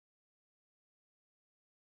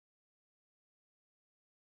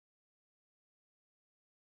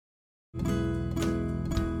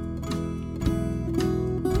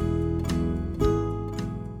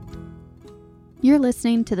You're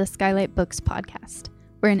listening to the Skylight Books podcast.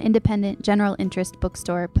 We're an independent, general interest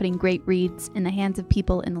bookstore putting great reads in the hands of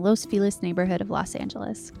people in the Los Feliz neighborhood of Los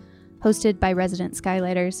Angeles. Hosted by resident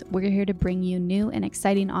Skylighters, we're here to bring you new and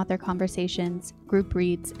exciting author conversations, group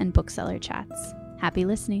reads, and bookseller chats. Happy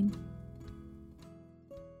listening.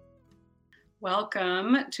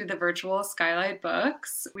 Welcome to the virtual Skylight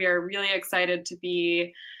Books. We are really excited to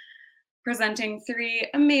be presenting three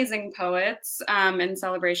amazing poets in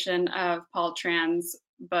celebration of Paul Tran's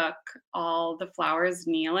book, All the Flowers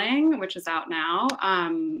Kneeling, which is out now.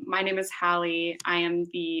 My name is Hallie. I am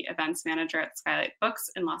the events manager at Skylight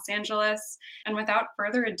Books in Los Angeles. And without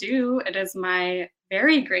further ado, it is my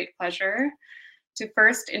very great pleasure to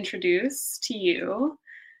first introduce to you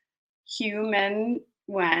Hugh Min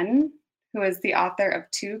Nguyen, who is the author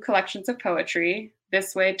of two collections of poetry,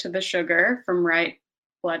 This Way to the Sugar from Right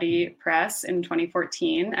Bloody Press in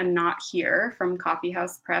 2014 and Not Here from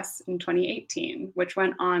Coffeehouse Press in 2018, which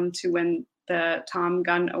went on to win the Tom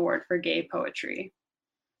Gunn Award for Gay Poetry.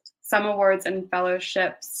 Some awards and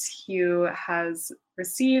fellowships Hugh has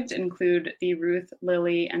received include the Ruth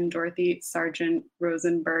Lilly and Dorothy Sargent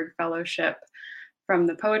Rosenberg Fellowship from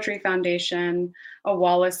the Poetry Foundation, a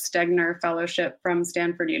Wallace Stegner Fellowship from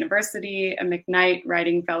Stanford University, a McKnight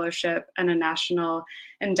Writing Fellowship, and a National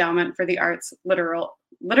Endowment for the Arts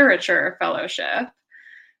Literature Fellowship.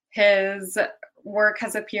 His work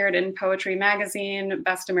has appeared in Poetry Magazine,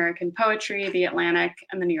 Best American Poetry, The Atlantic,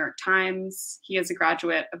 and the New York Times. He is a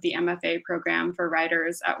graduate of the MFA program for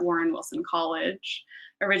writers at Warren Wilson College.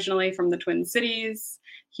 Originally from the Twin Cities,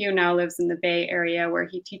 Hugh now lives in the Bay Area where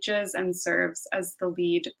he teaches and serves as the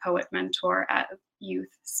lead poet mentor at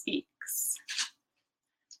Youth Speaks.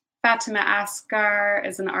 Fatima Asghar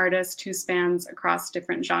is an artist who spans across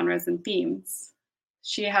different genres and themes.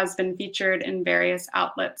 She has been featured in various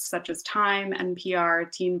outlets such as Time,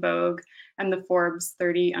 NPR, Teen Vogue, and the Forbes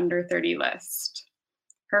 30 Under 30 list.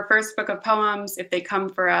 Her first book of poems, If They Come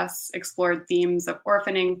For Us, explored themes of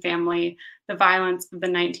orphaning, family, the violence of the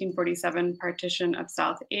 1947 partition of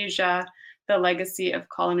South Asia, the legacy of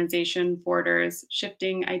colonization, borders,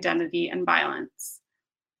 shifting identity, and violence.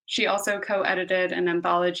 She also co-edited an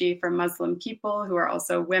anthology for Muslim people who are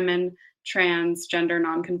also women, trans, gender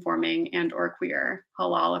nonconforming, and or queer,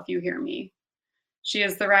 Halal If You Hear Me. She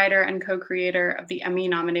is the writer and co-creator of the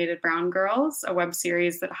Emmy-nominated Brown Girls, a web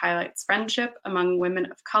series that highlights friendship among women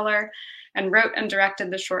of color, and wrote and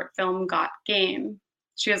directed the short film Got Game.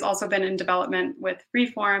 She has also been in development with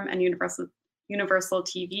Freeform and Universal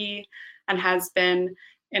TV, and has been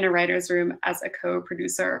in a writer's room as a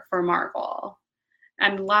co-producer for Marvel.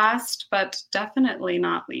 And last, but definitely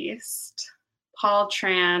not least, Paul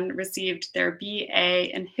Tran received their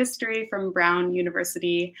BA in History from Brown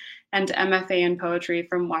University and MFA in Poetry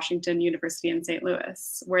from Washington University in St.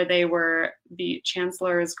 Louis, where they were the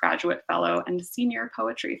Chancellor's Graduate Fellow and Senior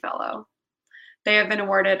Poetry Fellow. They have been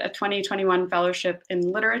awarded a 2021 Fellowship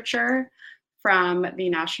in Literature from the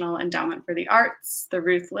National Endowment for the Arts, the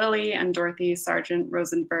Ruth Lilly and Dorothy Sargent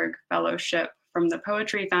Rosenberg Fellowship from the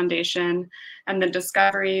Poetry Foundation, and the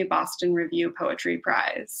Discovery Boston Review Poetry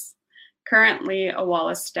Prize. Currently a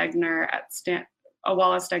Wallace Stegner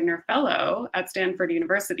Fellow at Stanford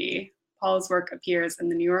University. Paul's work appears in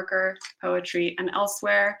The New Yorker, Poetry, and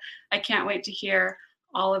elsewhere. I can't wait to hear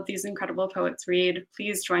all of these incredible poets read.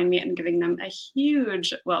 Please join me in giving them a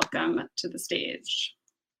huge welcome to the stage.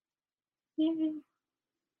 Yay.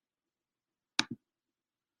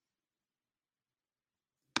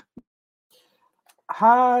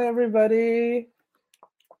 Hi, everybody.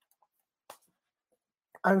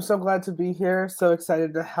 I'm so glad to be here. So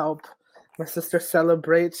excited to help my sister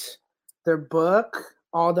celebrate their book,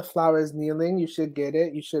 All the Flowers Kneeling. You should get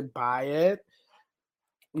it. You should buy it.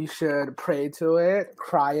 You should pray to it,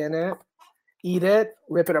 cry in it, eat it,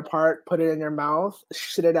 rip it apart, put it in your mouth,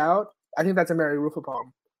 shit it out. I think that's a Mary Rufa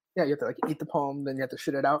poem. Yeah, you have to eat the poem, then you have to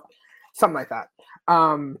shit it out. Something like that.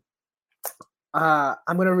 I'm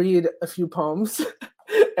going to read a few poems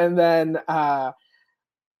and then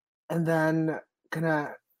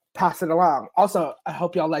gonna pass it along. Also, I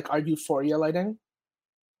hope y'all like our Euphoria lighting.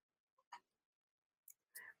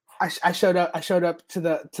 I showed up to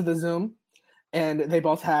the Zoom, and they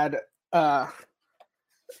both had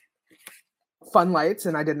fun lights,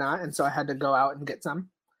 and I did not, and so I had to go out and get some.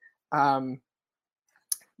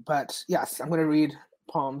 But yes, I'm gonna read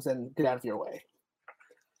poems and get out of your way.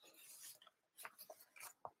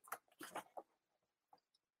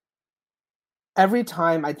 Every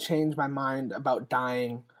time I change my mind about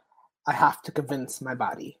dying, I have to convince my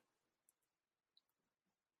body.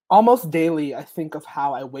 Almost daily, I think of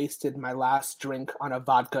how I wasted my last drink on a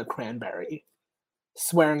vodka cranberry.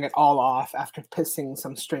 swearing it all off after pissing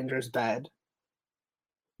some stranger's bed.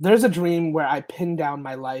 There's a dream where I pin down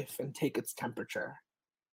my life and take its temperature.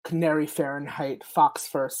 Canary Fahrenheit, Fox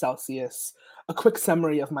fur Celsius, a quick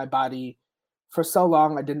summary of my body. For so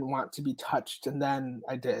long I didn't want to be touched, and then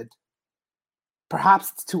I did.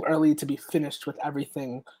 Perhaps it's too early to be finished with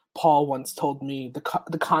everything Paul once told me,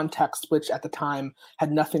 the context which at the time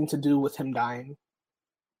had nothing to do with him dying.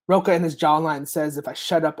 Roca in his jawline says if I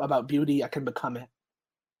shut up about beauty, I can become it.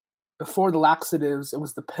 Before the laxatives, it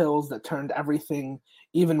was the pills that turned everything,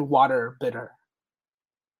 even water, bitter.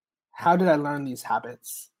 How did I learn these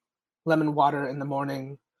habits? Lemon water in the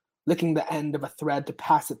morning, licking the end of a thread to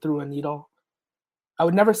pass it through a needle. I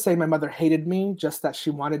would never say my mother hated me, just that she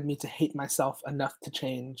wanted me to hate myself enough to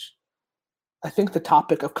change. I think the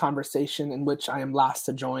topic of conversation in which I am last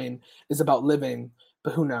to join is about living,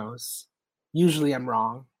 but who knows? Usually I'm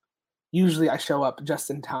wrong. Usually I show up just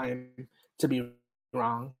in time to be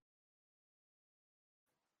wrong.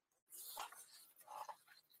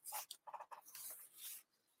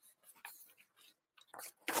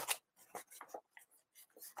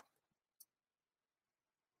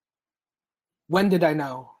 When did I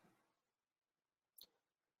know?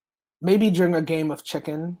 Maybe during a game of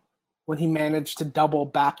chicken, when he managed to double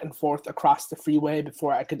back and forth across the freeway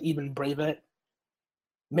before I could even brave it.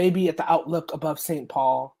 Maybe at the outlook above St.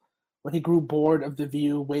 Paul, when he grew bored of the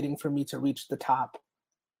view waiting for me to reach the top.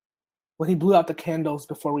 When he blew out the candles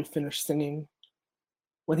before we finished singing.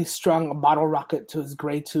 When he strung a bottle rocket to his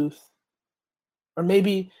gray tooth. Or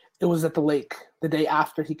maybe it was at the lake, the day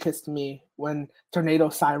after he kissed me, when tornado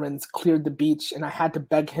sirens cleared the beach and I had to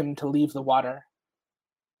beg him to leave the water.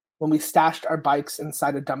 When we stashed our bikes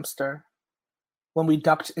inside a dumpster. When we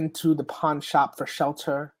ducked into the pawn shop for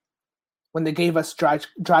shelter. When they gave us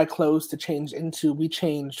dry clothes to change into, we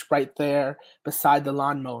changed right there beside the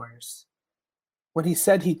lawnmowers. When he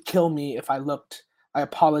said he'd kill me if I looked, I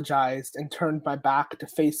apologized and turned my back to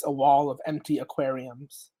face a wall of empty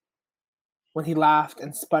aquariums. When he laughed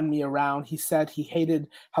and spun me around, he said he hated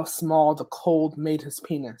how small the cold made his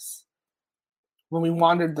penis. When we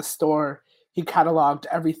wandered the store, he cataloged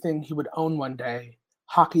everything he would own one day.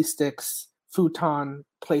 Hockey sticks, futon,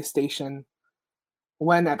 PlayStation.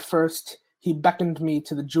 When, at first, he beckoned me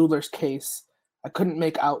to the jeweler's case, I couldn't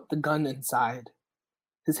make out the gun inside.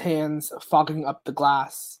 His hands fogging up the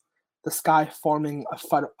glass, the sky forming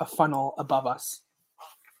a funnel above us.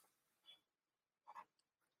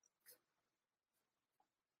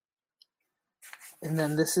 And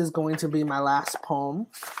then this is going to be my last poem.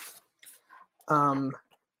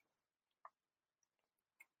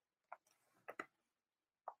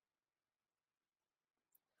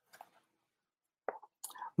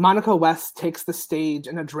 Monica West takes the stage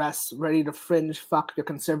in a dress ready to fringe fuck your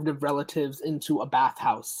conservative relatives into a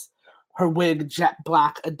bathhouse. Her wig jet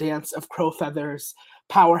black, a dance of crow feathers,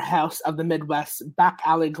 powerhouse of the Midwest, back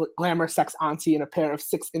alley glamour sex auntie in a pair of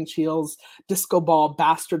 6-inch heels, disco ball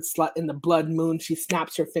bastard slut in the blood moon. She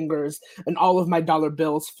snaps her fingers and all of my dollar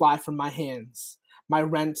bills fly from my hands. My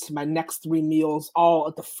rent, my next 3 meals, all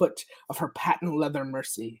at the foot of her patent leather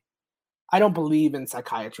mercy. I don't believe in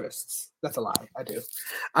psychiatrists. That's a lie. I do.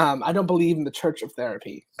 I don't believe in the church of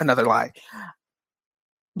therapy. Another lie.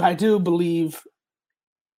 But I do believe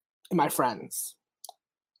in my friends.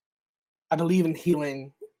 I believe in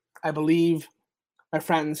healing. I believe my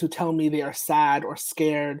friends who tell me they are sad or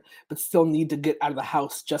scared, but still need to get out of the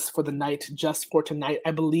house just for the night, just for tonight.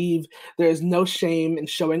 I believe there is no shame in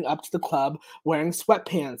showing up to the club wearing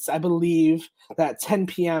sweatpants. I believe that at 10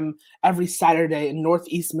 p.m. every Saturday in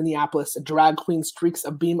Northeast Minneapolis, a drag queen streaks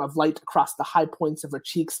a beam of light across the high points of her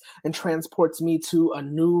cheeks and transports me to a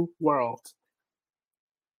new world.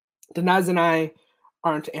 Danaz and I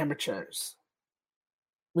aren't amateurs.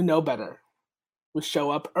 We know better. We show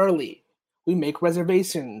up early. We make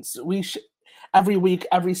reservations. Every week,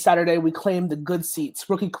 every Saturday, we claim the good seats.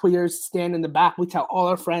 Rookie queers stand in the back. We tell all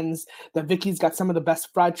our friends that Vicky's got some of the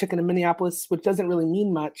best fried chicken in Minneapolis, which doesn't really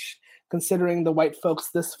mean much, considering the white folks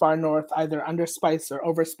this far north either underspice or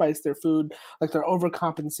overspice their food like they're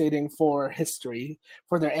overcompensating for history,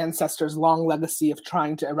 for their ancestors' long legacy of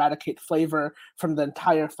trying to eradicate flavor from the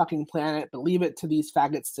entire fucking planet, but leave it to these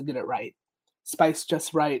faggots to get it right. Spice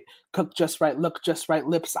just right, cook just right, look just right,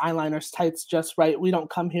 lips, eyeliners, tights just right. We don't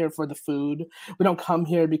come here for the food. We don't come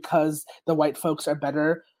here because the white folks are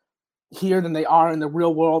better here than they are in the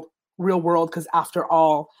real world real world, because after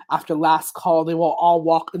all, after last call, they will all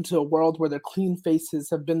walk into a world where their clean faces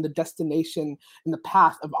have been the destination and the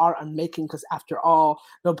path of our unmaking, because after all,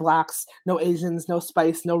 no blacks, no Asians, no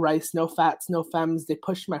spice, no rice, no fats, no femmes. They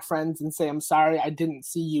push my friends and say, I'm sorry, I didn't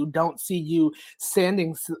see you, don't see you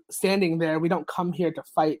standing there. We don't come here to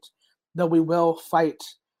fight, though we will fight.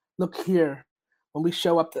 Look here, when we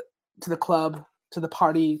show up to the club, to the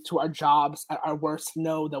party, to our jobs, at our worst,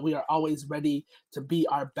 know that we are always ready to be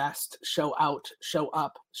our best. Show out, show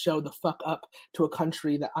up, show the fuck up to a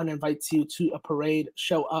country that uninvites you to a parade.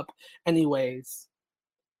 Show up anyways.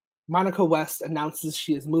 Monica West announces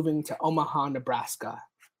she is moving to Omaha, Nebraska.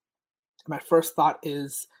 My first thought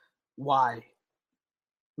is, why?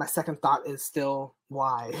 My second thought is still,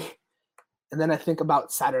 why? And then I think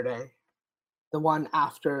about Saturday, the one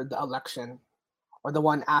after the election, or the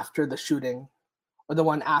one after the shooting, or the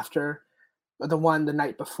one after, or the one the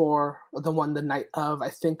night before, or the one the night of. I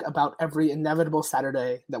think about every inevitable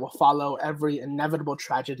Saturday that will follow every inevitable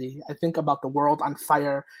tragedy. I think about the world on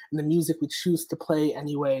fire and the music we choose to play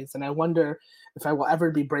anyways. And I wonder if I will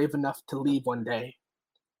ever be brave enough to leave one day.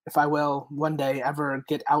 If I will one day ever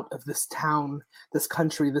get out of this town, this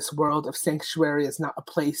country, this world of sanctuary is not a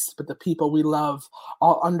place, but the people we love,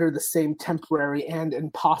 all under the same temporary and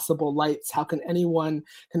impossible lights. How can anyone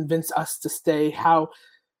convince us to stay? How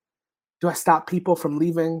do I stop people from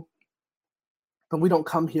leaving? But we don't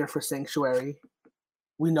come here for sanctuary.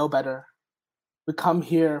 We know better. We come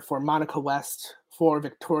here for Monica West, for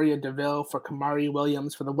Victoria DeVille, for Kamari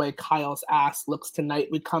Williams, for the way Kyle's ass looks tonight.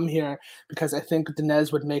 We come here because I think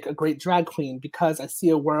Dinez would make a great drag queen, because I see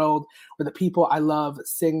a world where the people I love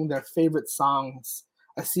sing their favorite songs.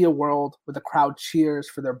 I see a world where the crowd cheers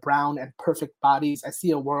for their brown and perfect bodies. I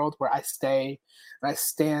see a world where I stay and I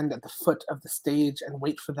stand at the foot of the stage and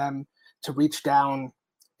wait for them to reach down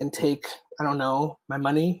and take, I don't know, my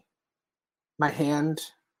money, my hand,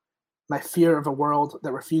 my fear of a world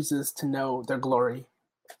that refuses to know their glory.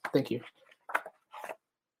 Thank you.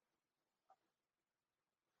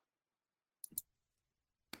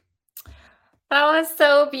 That was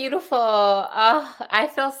so beautiful. Oh, I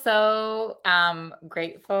feel so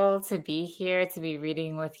grateful to be here, to be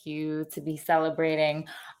reading with you, to be celebrating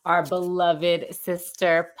our beloved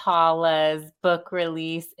sister Paula's book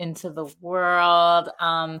release into the world.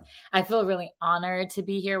 I feel really honored to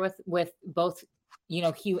be here with both,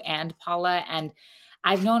 Hugh and Paula. And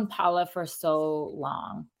I've known Paula for so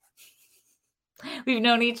long. We've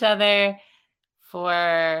known each other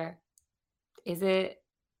for, is it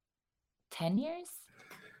 10 years?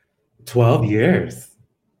 12 years.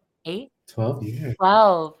 8? 12 years.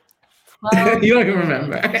 12. You don't even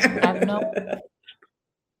remember. I've known.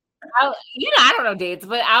 I don't know dates,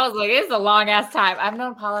 but I was like, it's a long ass time. I've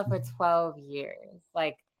known Paula for 12 years.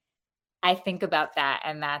 Like, I think about that,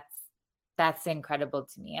 and that's incredible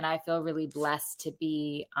to me. And I feel really blessed to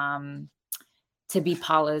be Paula's,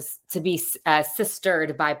 to be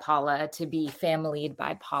sistered by Paula, to be familyed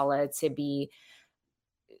by Paula, to be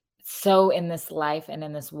so in this life and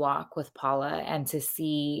in this walk with Paula, and to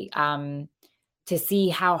see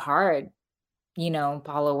how hard,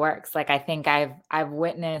 Paula works. Like, I think I've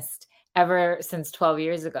witnessed ever since 12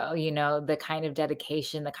 years ago, the kind of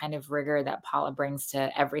dedication, the kind of rigor that Paula brings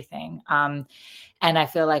to everything. And I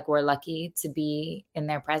feel like we're lucky to be in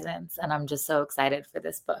their presence. And I'm just so excited for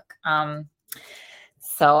this book.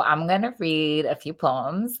 So I'm going to read a few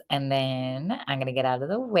poems and then I'm going to get out of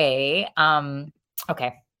the way.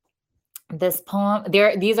 Okay. This poem,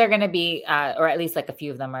 these are going to be, or at least like a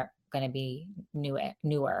few of them are going to be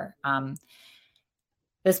newer.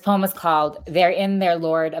 This poem is called They're in Their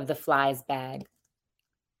Lord of the Flies Bag.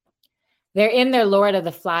 They're in their Lord of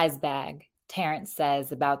the Flies bag, Terrence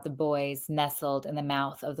says about the boys nestled in the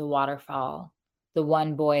mouth of the waterfall, the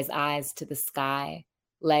one boy's eyes to the sky,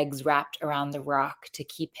 legs wrapped around the rock to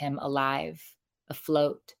keep him alive,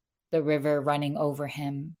 afloat, the river running over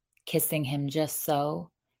him, kissing him just so,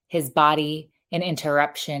 his body an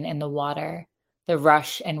interruption in the water, the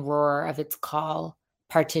rush and roar of its call,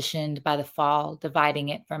 partitioned by the fall, dividing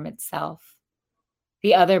it from itself.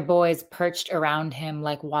 The other boys perched around him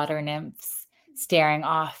like water nymphs, staring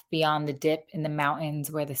off beyond the dip in the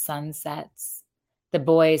mountains where the sun sets. The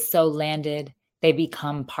boys so landed, they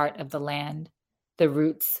become part of the land, the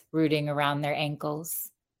roots rooting around their ankles.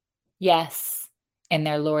 Yes, in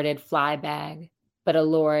their lorded fly bag, but a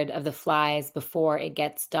lord of the flies before it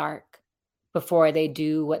gets dark, before they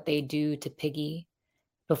do what they do to Piggy,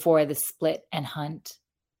 before the split and hunt.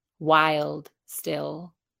 Wild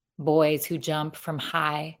still, boys who jump from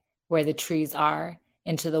high where the trees are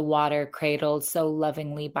into the water cradled so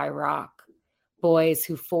lovingly by rock, boys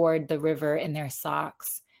who ford the river in their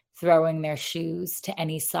socks, throwing their shoes to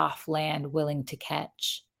any soft land willing to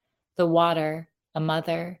catch. The water, a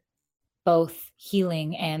mother, both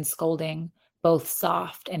healing and scolding, both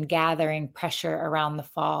soft and gathering pressure around the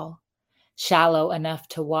fall. Shallow enough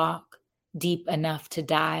to walk, deep enough to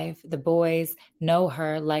dive, the boys know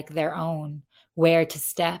her like their own, where to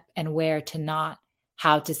step and where to not,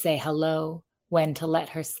 how to say hello, when to let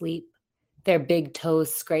her sleep. Their big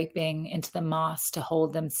toes scraping into the moss to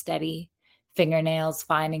hold them steady, fingernails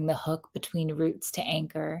finding the hook between roots to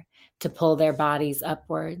anchor, to pull their bodies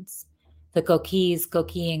upwards. The coquilles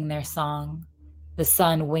coquilling their song, the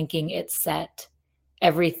sun winking its set,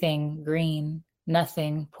 everything green,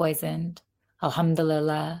 nothing poisoned.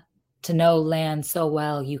 Alhamdulillah, to know land so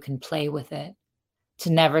well you can play with it, to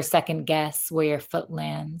never second guess where your foot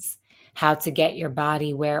lands, how to get your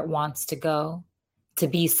body where it wants to go, to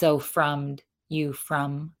be so frommed, you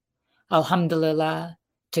from. Alhamdulillah,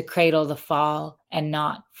 to cradle the fall and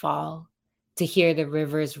not fall, to hear the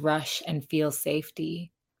rivers rush and feel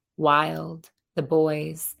safety. Wild, the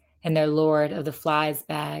boys, and their Lord of the Flies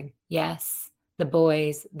bag, yes, the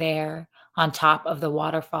boys there on top of the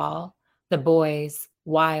waterfall, the boys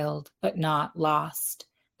wild but not lost,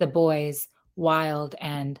 the boys wild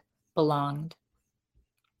and belonged.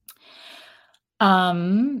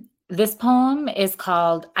 This poem is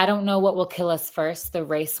called I Don't Know What Will Kill Us First, the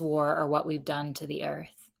Race War or What We've Done to the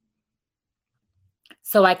Earth.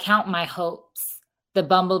 So I count my hopes. The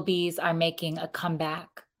bumblebees are making a comeback.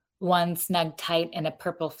 One snug tight in a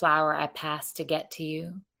purple flower I passed to get to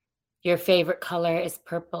you. Your favorite color is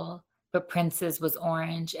purple, but Prince's was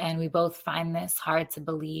orange, and we both find this hard to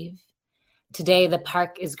believe. Today the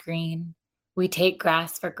park is green. We take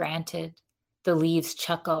grass for granted. The leaves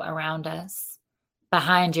chuckle around us.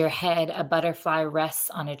 Behind your head, a butterfly rests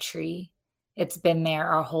on a tree. It's been there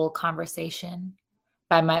our whole conversation.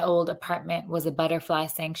 By my old apartment was a butterfly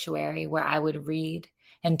sanctuary where I would read,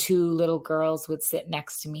 and two little girls would sit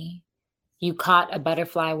next to me. You caught a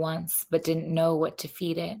butterfly once, but didn't know what to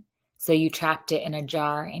feed it, so you trapped it in a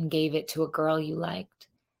jar and gave it to a girl you liked.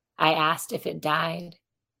 I asked if it died.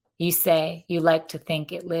 You say you like to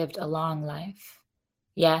think it lived a long life.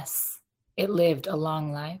 Yes, it lived a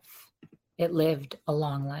long life. It lived a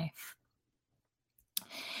long life.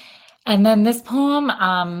 And then this poem,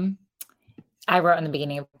 I wrote in the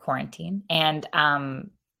beginning of quarantine, and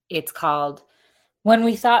it's called When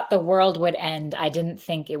We Thought the World Would End, I Didn't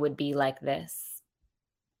Think It Would Be Like This.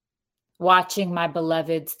 Watching my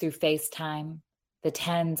beloveds through FaceTime, the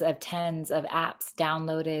tens of apps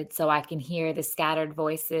downloaded so I can hear the scattered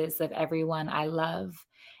voices of everyone I love,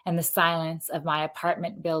 and the silence of my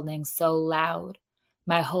apartment building so loud.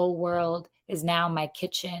 My whole world is now my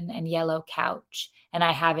kitchen and yellow couch, and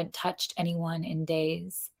I haven't touched anyone in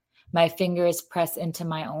days. My fingers press into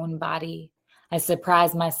my own body. I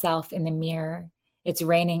surprise myself in the mirror. It's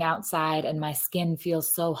raining outside and my skin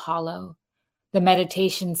feels so hollow. The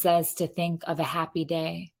meditation says to think of a happy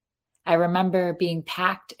day. I remember being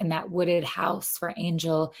packed in that wooded house for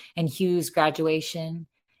Angel and Hugh's graduation,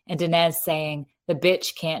 and Dinez saying, "The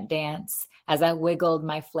bitch can't dance," as I wiggled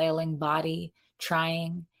my flailing body,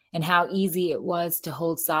 trying, and how easy it was to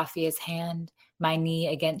hold Safia's hand, my knee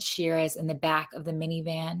against Shira's in the back of the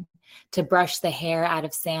minivan, to brush the hair out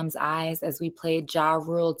of Sam's eyes as we played Ja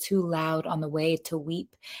Rule too loud on the way to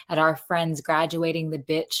weep at our friends graduating the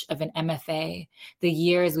bitch of an MFA, the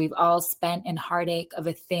years we've all spent in heartache of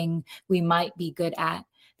a thing we might be good at,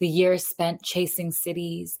 the years spent chasing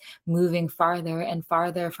cities, moving farther and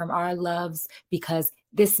farther from our loves because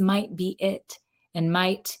this might be it, and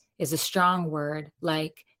might is a strong word,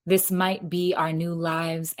 like this might be our new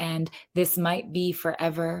lives and this might be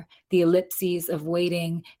forever, the ellipses of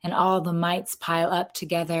waiting and all the mights pile up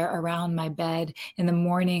together around my bed. In the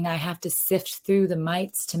morning, I have to sift through the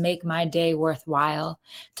mights to make my day worthwhile,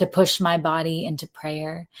 to push my body into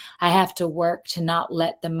prayer. I have to work to not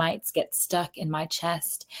let the mights get stuck in my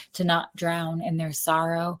chest, to not drown in their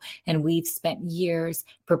sorrow. And we've spent years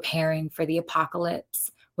preparing for the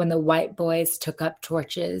apocalypse. When the white boys took up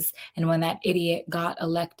torches and when that idiot got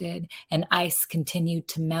elected and ice continued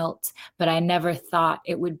to melt. But I never thought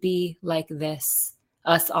it would be like this,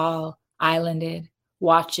 us all islanded,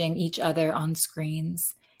 watching each other on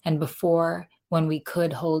screens. And before, when we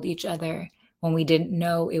could hold each other, when we didn't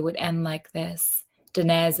know it would end like this,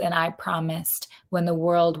 Dinez and I promised when the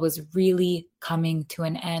world was really coming to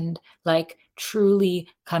an end, like truly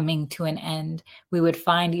coming to an end, we would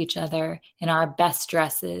find each other in our best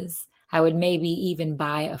dresses. I would maybe even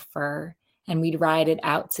buy a fur and we'd ride it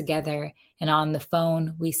out together. And on the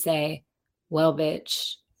phone, we say, well,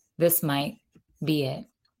 bitch, this might be it.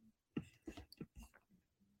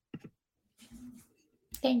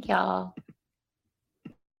 Thank y'all.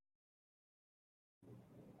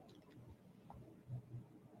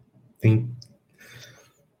 Thank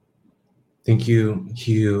you,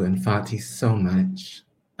 Hugh and Fati, so much.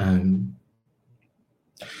 The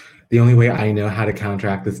only way I know how to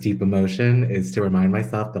counteract this deep emotion is to remind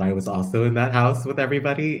myself that I was also in that house with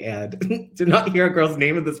everybody and did not hear a girl's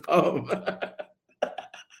name in this poem.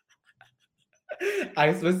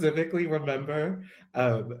 I specifically remember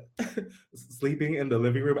sleeping in the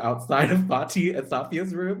living room outside of Fati and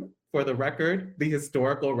Safia's room for the record, the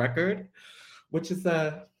historical record, which is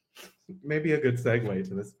maybe a good segue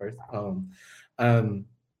to this first poem.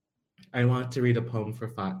 I want to read a poem for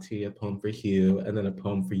Fati, a poem for Hugh, and then a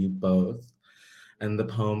poem for you both. And the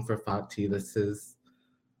poem for Fati,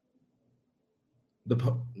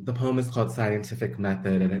 the poem is called Scientific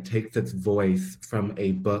Method, and it takes its voice from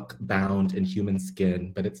a book bound in human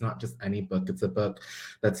skin, but it's not just any book. It's a book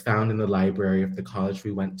that's found in the library of the college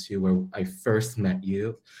we went to where I first met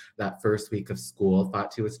you. That first week of school,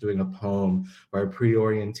 Fati was doing a poem or a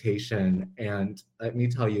pre-orientation, and let me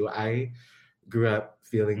tell you, I grew up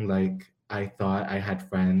feeling like I thought I had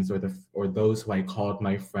friends, or those who I called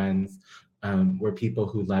my friends were people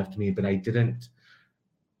who loved me, but I didn't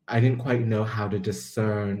quite know how to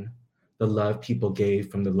discern the love people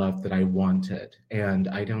gave from the love that I wanted. And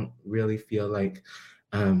I don't really feel like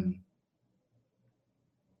the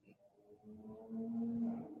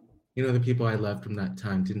people I loved from that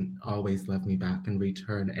time didn't always love me back in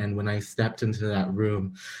return. And when I stepped into that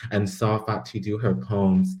room and saw Fati do her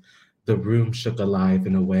poems, the room shook alive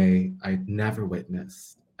in a way I'd never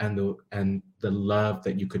witnessed. And the love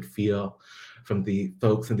that you could feel from the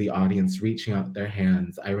folks in the audience reaching out their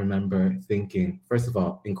hands. I remember thinking, first of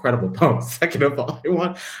all, incredible poem. Second of all, I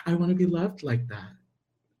want to be loved like that,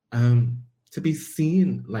 to be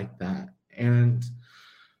seen like that. And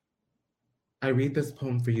I read this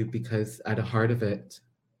poem for you because at the heart of it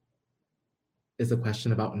is a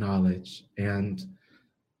question about knowledge. And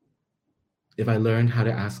if I learned how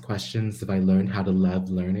to ask questions, if I learned how to love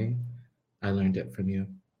learning, I learned it from you.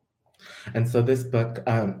 And so this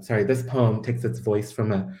poem takes its voice from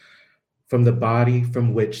the body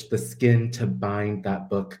from which the skin to bind that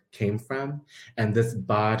book came from. And this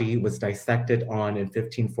body was dissected on in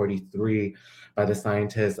 1543 by the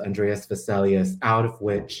scientist Andreas Vesalius, out of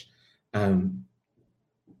which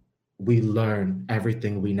we learn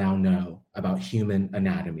everything we now know about human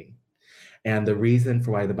anatomy. And the reason for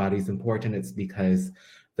why the body is important is because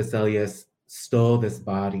Vesalius stole this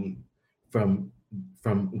body from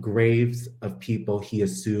graves of people he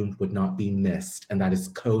assumed would not be missed. And that is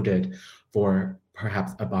coded for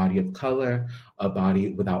perhaps a body of color, a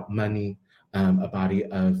body without money, a body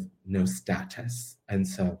of no status. And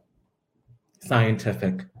so,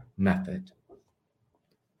 Scientific Method.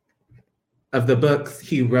 Of the books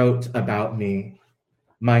he wrote about me,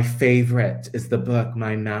 my favorite is the book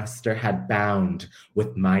my master had bound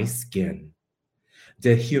with my skin.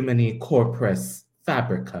 De Humani Corporis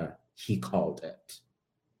Fabrica, he called it.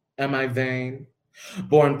 Am I vain?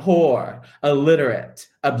 Born poor, illiterate,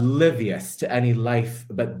 oblivious to any life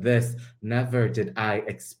but this, never did I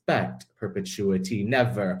expect perpetuity.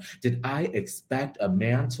 Never did I expect a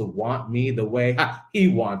man to want me the way he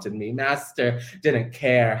wanted me. Master didn't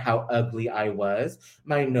care how ugly I was.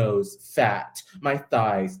 My nose fat, my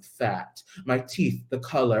thighs fat, my teeth the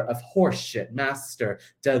color of horse shit. Master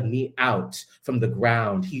dug me out from the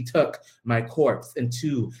ground. He took my corpse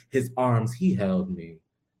into his arms. He held me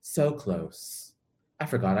so close. I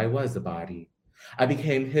forgot I was a body. I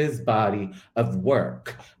became his body of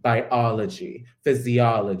work, biology,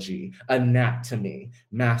 physiology, anatomy.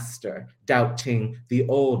 Master, doubting the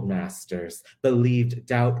old masters, believed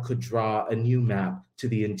doubt could draw a new map to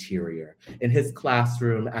the interior. In his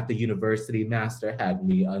classroom at the university, Master had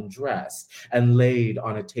me undressed and laid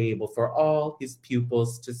on a table for all his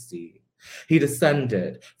pupils to see. He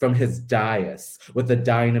descended from his dais with the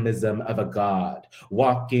dynamism of a god,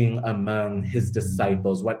 walking among his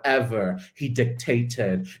disciples. Whatever he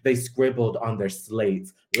dictated, they scribbled on their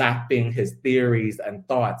slates, lapping his theories and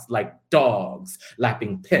thoughts like dogs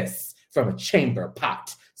lapping piss from a chamber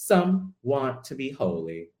pot. Some want to be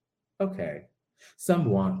holy. Okay.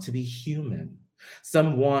 Some want to be human.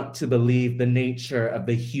 Some want to believe the nature of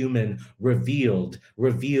the human reveals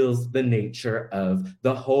the nature of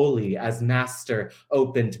the holy. As Master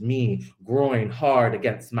opened me, groin hard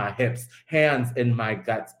against my hips, hands in my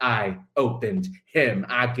guts, I opened him.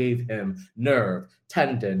 I gave him nerve,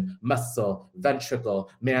 tendon, muscle, ventricle,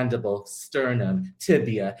 mandible, sternum,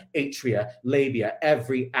 tibia, atria, labia,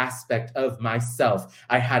 every aspect of myself.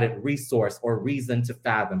 I hadn't resource or reason to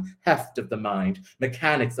fathom, heft of the mind,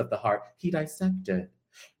 mechanics of the heart. He dissected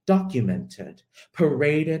documented,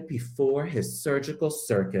 paraded before his surgical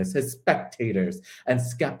circus, his spectators and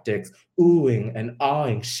skeptics oohing and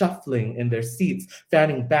awing, shuffling in their seats,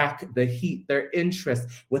 fanning back the heat, their interest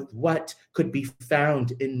with what could be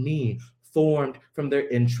found in me, formed from their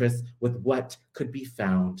interest with what could be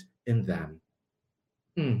found in them.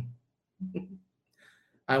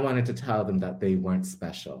 I wanted to tell them that they weren't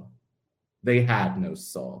special. They had no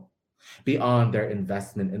soul. Beyond their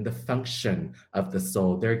investment in the function of the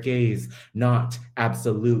soul, their gaze not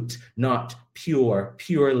absolute, not pure,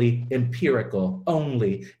 purely empirical,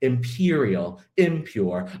 only imperial,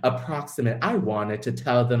 impure, approximate. I wanted to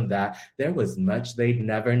tell them that there was much they'd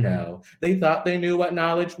never know. They thought they knew what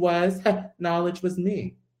knowledge was. Knowledge was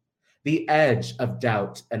me. The edge of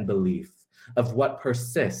doubt and belief, of what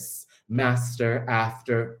persists, master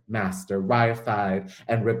after master, reified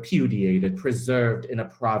and repudiated, preserved in a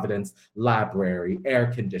Providence library,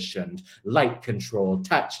 air-conditioned, light-controlled,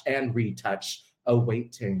 touch and retouch,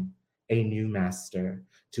 awaiting a new master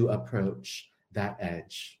to approach that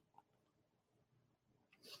edge.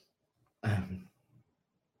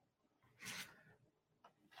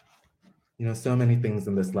 So many things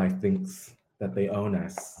in this life thinks that they own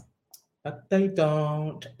us, but they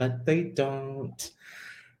don't.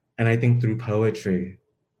 And I think through poetry,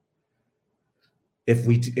 if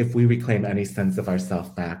we reclaim any sense of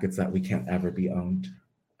ourself back, it's that we can't ever be owned.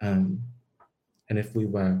 And if we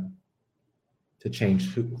were to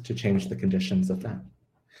change the conditions of that.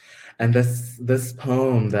 And this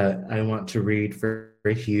poem that I want to read for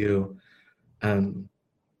Hugh,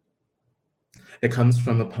 it comes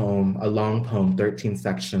from a long poem, 13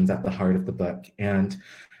 sections at the heart of the book. And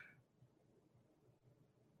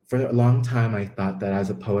for a long time, I thought that as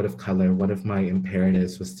a poet of color, one of my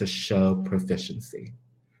imperatives was to show proficiency,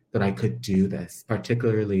 that I could do this,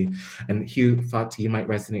 particularly, and Hugh, Fati, you might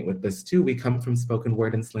resonate with this too, we come from spoken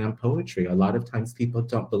word and slam poetry. A lot of times people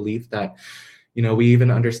don't believe that, we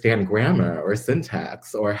even understand grammar or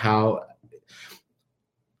syntax or how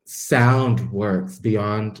sound works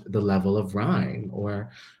beyond the level of rhyme,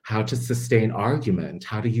 or how to sustain argument,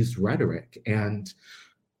 how to use rhetoric. And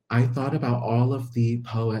I thought about all of the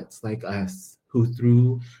poets like us who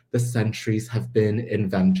through the centuries have been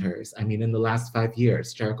inventors. I mean, in the last 5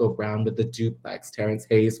 years, Jericho Brown with the duplex, Terrence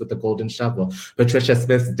Hayes with the golden shovel, Patricia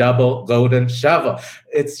Smith's double golden shovel.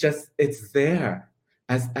 It's there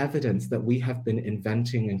as evidence that we have been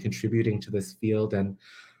inventing and contributing to this field. And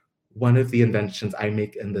one of the inventions I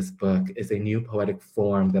make in this book is a new poetic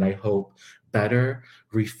form that I hope better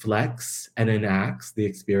reflects and enacts the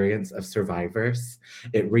experience of survivors.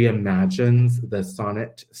 It reimagines the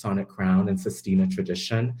sonnet crown and sestina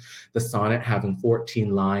tradition. The sonnet having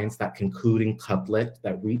 14 lines, that concluding couplet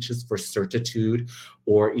that reaches for certitude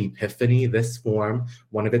or epiphany. This form,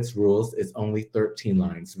 one of its rules is only 13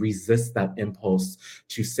 lines. Resist that impulse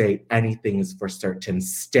to say anything is for certain.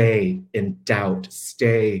 Stay in doubt,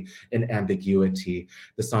 stay in ambiguity.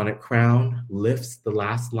 The sonnet crown lifts the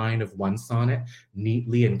last line of one sonnet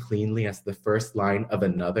neatly and cleanly as the first line of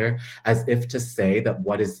another, as if to say that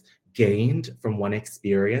what is gained from one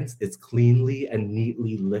experience is cleanly and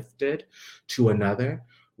neatly lifted to another.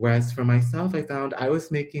 Whereas for myself, I found I was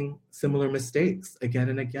making similar mistakes again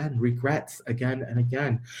and again, regrets again and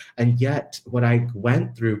again. And yet what I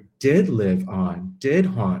went through did live on, did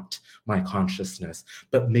haunt my consciousness,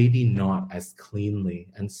 but maybe not as cleanly.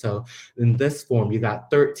 And so in this form, you got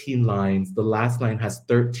 13 lines. The last line has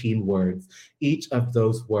 13 words. Each of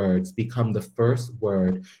those words become the first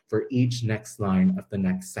word for each next line of the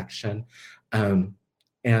next section.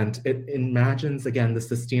 And it imagines, again, the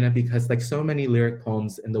sestina, because like so many lyric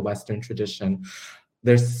poems in the Western tradition,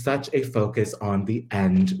 there's such a focus on the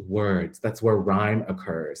end words. That's where rhyme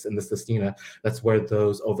occurs. In the sestina, that's where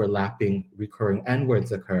those overlapping recurring end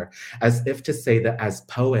words occur, as if to say that as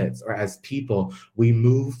poets or as people, we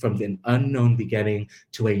move from an unknown beginning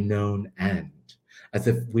to a known end, as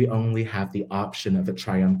if we only have the option of a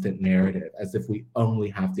triumphant narrative, as if we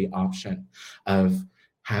only have the option of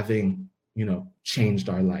having changed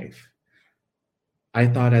our life. I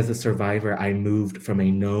thought as a survivor, I moved from a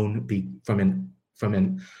known beginning,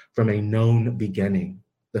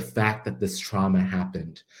 the fact that this trauma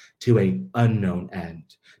happened, to an unknown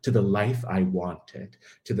end, to the life I wanted,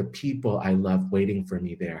 to the people I love waiting for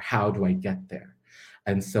me there. How do I get there?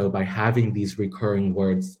 And so by having these recurring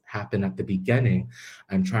words happen at the beginning,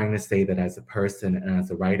 I'm trying to say that as a person and as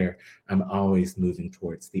a writer, I'm always moving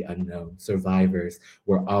towards the unknown. Survivors,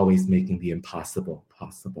 we're always making the impossible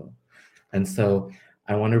possible. And so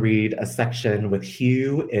I want to read a section with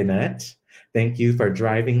Hugh in it. Thank you for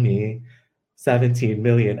driving me 17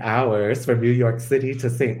 million hours from New York City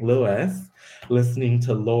to St. Louis, listening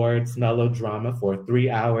to Lord's melodrama for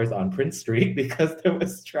 3 hours on Prince Street because there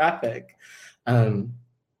was traffic. So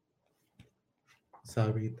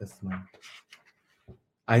I'll read this one.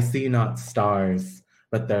 I see not stars,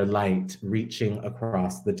 but their light reaching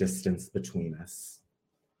across the distance between us.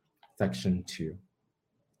 Section 2.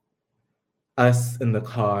 Us in the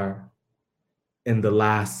car, in the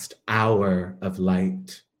last hour of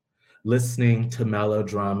light, listening to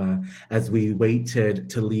melodrama as we waited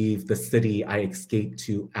to leave the city I escaped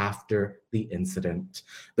to after the incident.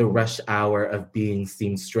 The rush hour of being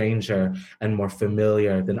seemed stranger and more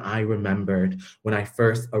familiar than I remembered when I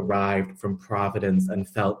first arrived from Providence and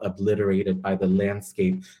felt obliterated by the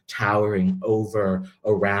landscape towering over,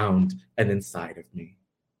 around, and inside of me.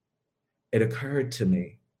 It occurred to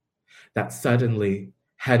me that suddenly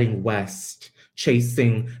heading west,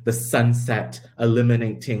 chasing the sunset,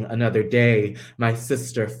 eliminating another day, my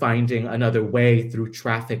sister finding another way through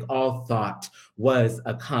traffic, all thought was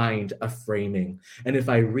a kind of framing. And if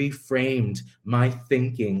I reframed my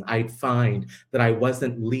thinking, I'd find that I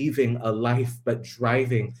wasn't leaving a life, but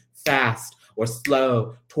driving fast or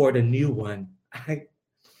slow toward a new one.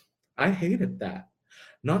 I hated that.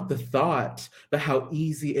 Not the thought, but how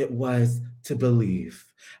easy it was to believe.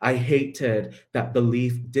 I hated that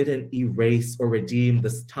belief didn't erase or redeem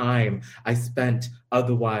this time I spent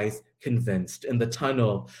otherwise convinced. In the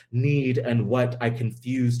tunnel, need and what I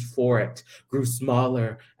confused for it grew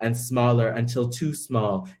smaller and smaller until too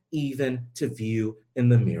small even to view in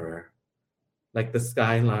the mirror, like the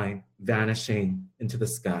skyline vanishing into the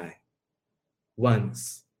sky.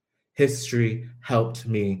 Once, history helped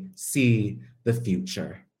me see the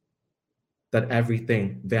future. That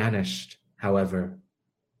everything vanished, however,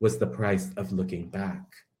 was the price of looking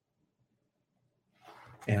back.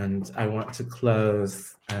 And I want to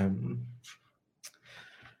close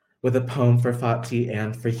with a poem for Fati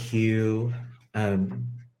and for Hugh. It's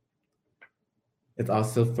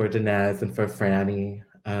also for Dinez and for Franny,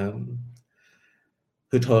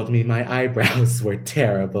 who told me my eyebrows were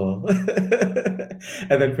terrible and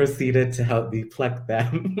then proceeded to help me pluck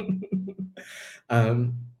them.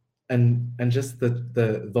 And just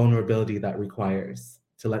the vulnerability that requires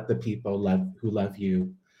to let the people who love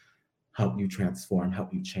you help you transform,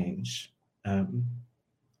 help you change.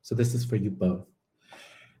 So this is for you both.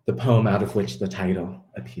 The poem out of which the title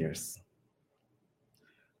appears.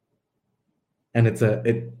 And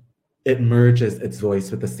it merges its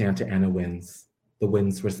voice with the Santa Ana winds, the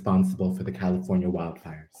winds responsible for the California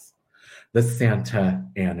wildfires. The Santa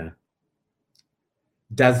Ana.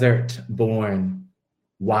 Desert born,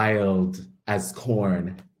 wild as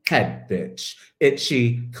corn, head bitch,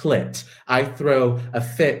 itchy clit. I throw a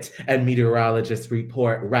fit and meteorologists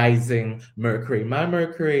report rising mercury. My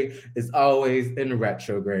Mercury is always in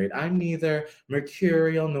retrograde. I'm neither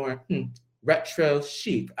mercurial nor retro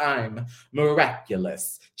chic. I'm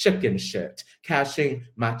miraculous, chicken shit, cashing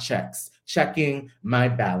my checks, checking my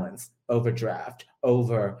balance, overdraft,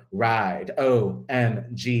 override,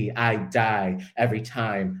 OMG, I die every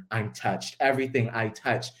time I'm touched. Everything I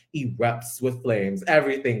touch erupts with flames.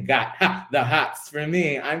 Everything got the hots for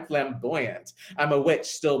me. I'm flamboyant. I'm a witch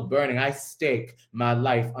still burning. I stake my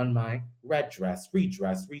life on my red dress,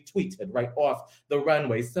 redress, retweeted right off the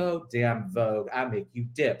runway. So damn Vogue, I make you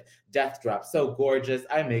dip, death drop. So gorgeous,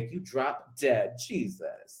 I make you drop dead.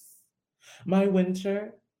 Jesus. My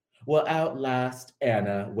winter will outlast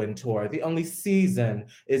Anna Wintour. The only season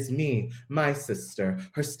is me, my sister,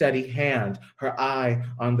 her steady hand, her eye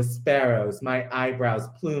on the sparrows, my eyebrows,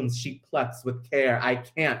 plumes she plucks with care. I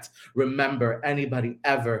can't remember anybody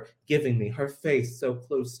ever giving me her face so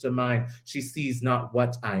close to mine. She sees not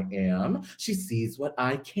what I am, she sees what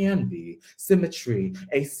I can be. Symmetry,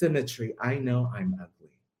 asymmetry, I know I'm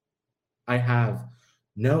ugly. I have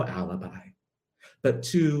no alibi. But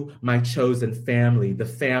to my chosen family, the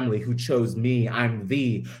family who chose me, I'm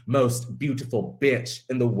the most beautiful bitch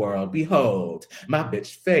in the world. Behold, my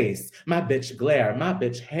bitch face, my bitch glare, my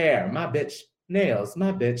bitch hair, my bitch nails,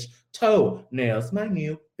 my bitch toe nails, my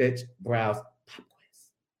new bitch brows. Pop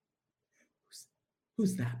quiz.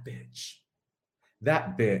 Who's that bitch?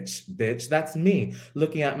 That bitch, that's me,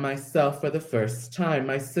 looking at myself for the first time,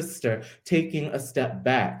 my sister taking a step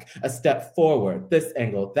back, a step forward, this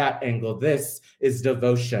angle, that angle. This is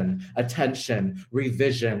devotion, attention,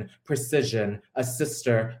 revision, precision, a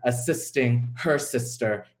sister assisting her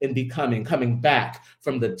sister in becoming, coming back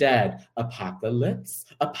from the dead. Apocalypse,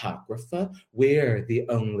 apocrypha, we're the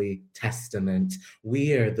only testament.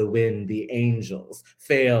 We're the wind the angels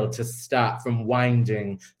failed to stop from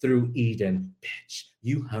winding through Eden. Bitch,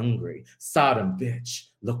 You hungry, Sodom bitch,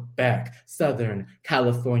 look back. Southern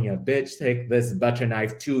California bitch, take this butter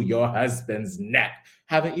knife to your husband's neck.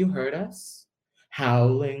 Haven't you heard us?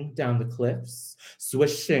 Howling down the cliffs,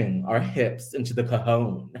 swishing our hips into the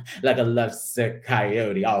cajon like a lovesick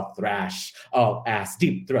coyote, all thrash, all ass,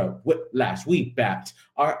 deep throat, whiplash. We bat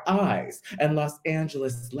our eyes, and Los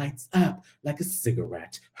Angeles lights up like a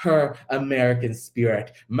cigarette. Her American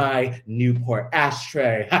spirit, my Newport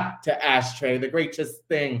ashtray, ha, to ashtray. The greatest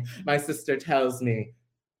thing, my sister tells me,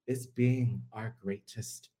 is being our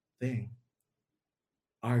greatest thing,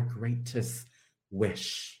 our greatest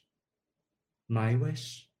wish. My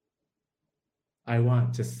wish? I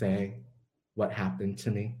want to say what happened to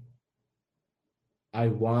me. I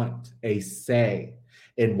want a say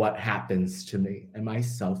in what happens to me. Am I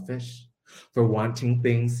selfish for wanting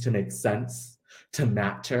things to make sense, to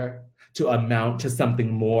matter, to amount to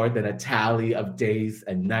something more than a tally of days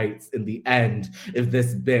and nights? In the end, if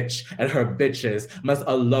this bitch and her bitches must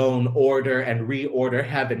alone order and reorder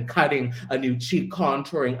heaven, cutting a new cheek,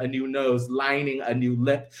 contouring a new nose, lining a new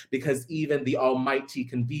lip, because even the Almighty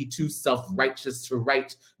can be too self-righteous to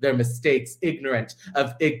right their mistakes, ignorant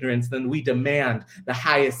of ignorance, then we demand the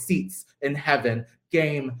highest seats in heaven.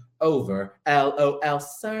 Game over. LOL.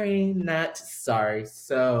 Sorry, not sorry.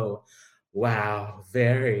 So, wow,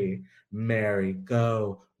 very merry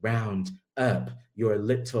go round up your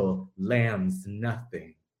little lambs.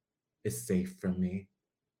 Nothing is safe from me.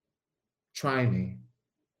 Try me.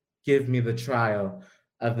 Give me the trial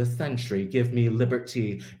of the century. Give me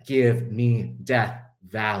liberty. Give me Death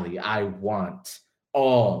Valley. I want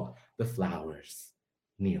all the flowers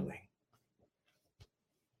kneeling.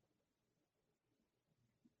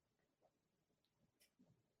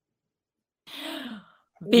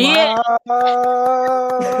 Bitch.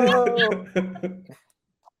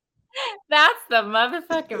 That's the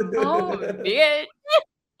motherfucking poem, bitch.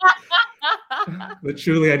 But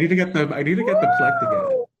truly, I need to get the plug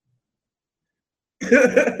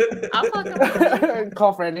together. I'll fucking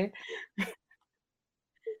call Franny.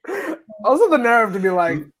 Also, the nerve to be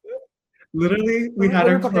like, literally, we had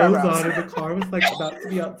Let our me put clothes eyebrows. on, and the car was like about to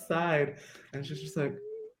be outside, and she's just like,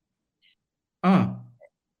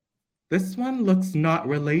 this one looks not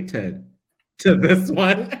related to this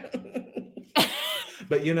one.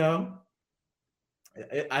 But you know,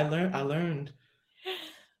 I learned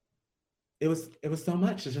it was so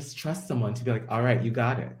much to just trust someone, to be like, all right, you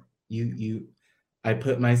got it. I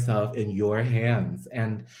put myself in your hands.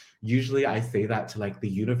 And usually I say that to like the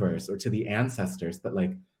universe or to the ancestors, but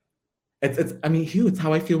like, it's I mean, Hugh, it's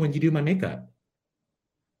how I feel when you do my makeup.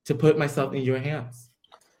 To put myself in your hands.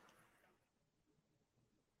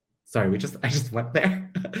 Sorry, I just went there.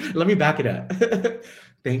 Let me back it up.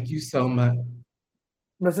 Thank you so much.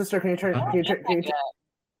 my sister, can you turn My your camera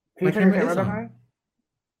camera is back on.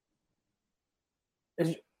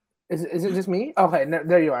 on? Is it just me? Okay,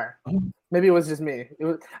 there you are. Oh. Maybe it was just me.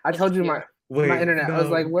 I told you my internet. No. I was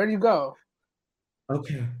like, where'd you go?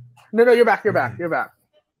 Okay. No, you're back. You're Okay. back. You're back.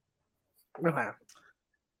 Okay.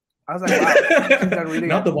 I was like, wow. She's done reading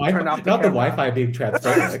Not it, the Wi-Fi. turned off Not the camera. Wi-Fi being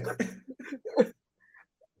transferred.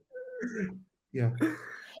 Yeah.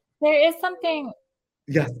 There is something.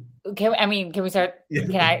 Yes. Can we start?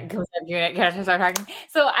 Yeah. Can I start talking?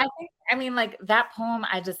 So I think, like that poem,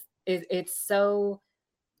 it's so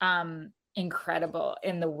incredible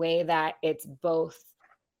in the way that it's both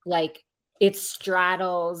like it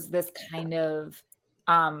straddles this kind of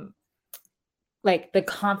like the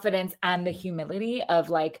confidence and the humility of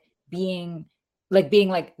like being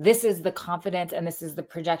like, this is the confidence and this is the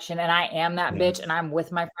projection, and I am that bitch, and I'm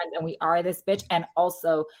with my friends and we are this bitch. And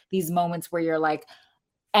also these moments where you're like,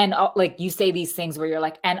 and like you say these things where you're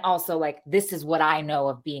like, and also like, this is what I know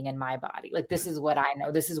of being in my body. Like, this is what I know.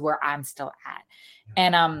 This is where I'm still at.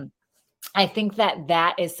 And I think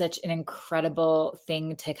that is such an incredible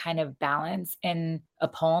thing to kind of balance in a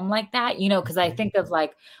poem like that, you know, because I think of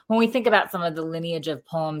like, when we think about some of the lineage of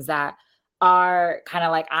poems that are kind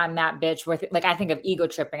of like, I'm that bitch, like I think of Ego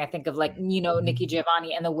Tripping. I think of like, you know, Nikki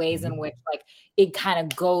Giovanni, and the ways in which like it kind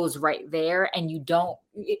of goes right there, and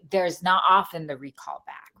there's not often the recall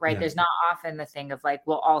back, right? Yeah. There's not often the thing of like,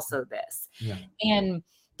 well, also this. Yeah. And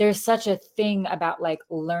there's such a thing about like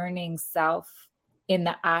learning self in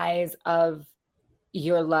the eyes of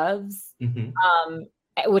your loves,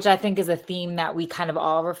 which I think is a theme that we kind of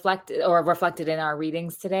all reflected in our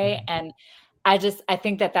readings today. And I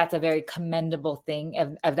think that that's a very commendable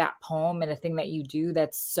thing of that poem, and a thing that you do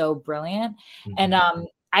that's so brilliant. And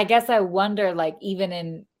I guess I wonder, like, even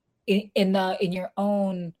in your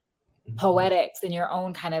own poetics, in your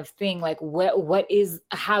own kind of thing, like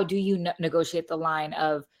how do you negotiate the line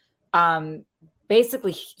of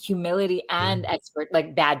basically humility and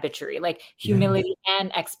like bad bitchery, like humility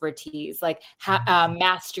and expertise, like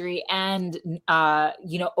mastery and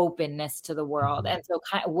openness to the world. And so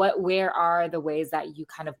where are the ways that you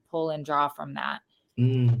kind of pull and draw from that?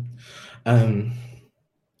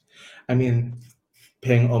 I mean,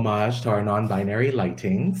 paying homage to our non-binary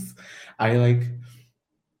lightings, I like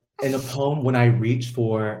in a poem when I reach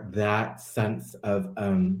for that sense of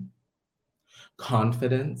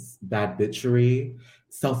confidence, bad bitchery,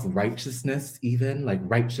 self-righteousness, even like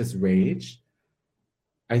righteous rage,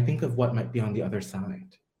 I think of what might be on the other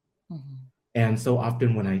side. And so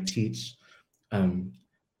often when I teach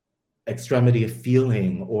extremity of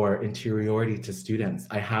feeling or interiority to students,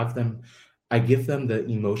 I give them the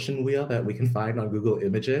emotion wheel that we can find on Google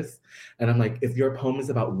Images. And I'm like, if your poem is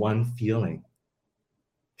about one feeling,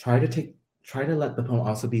 try to let the poem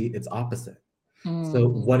also be its opposite. So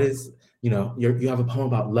what is, you have a poem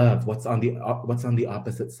about love, what's on the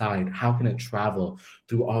opposite side? How can it travel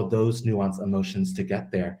through all those nuanced emotions to get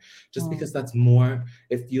there? Just because that's more,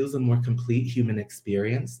 it feels a more complete human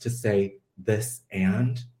experience to say this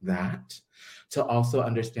and that, to also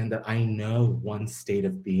understand that I know one state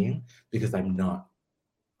of being because I'm not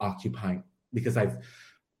occupying, because I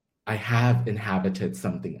have inhabited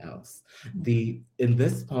something else. In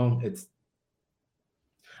this poem,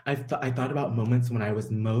 I thought about moments when I was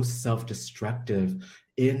most self-destructive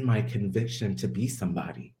in my conviction to be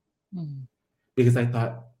somebody. Because I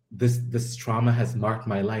thought this trauma has marked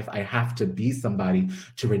my life. I have to be somebody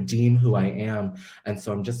to redeem who I am. And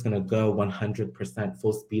so I'm just gonna go 100%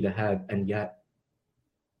 full speed ahead. And yet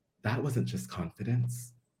that wasn't just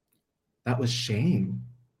confidence. That was shame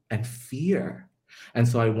and fear. And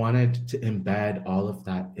so I wanted to embed all of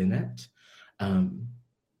that in it. And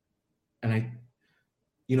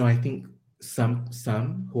I think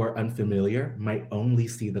some who are unfamiliar might only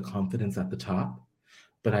see the confidence at the top,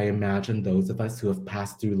 but I imagine those of us who have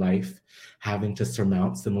passed through life having to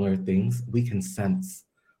surmount similar things, we can sense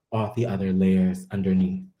all the other layers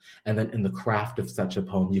underneath. And then in the craft of such a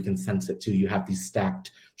poem, you can sense it too. You have these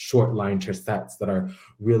stacked short line tercets that are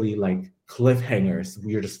really like cliffhangers.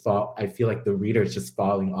 I feel like the reader is just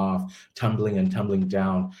falling off, tumbling and tumbling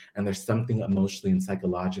down. And there's something emotionally and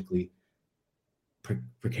psychologically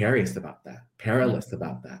precarious about that, perilous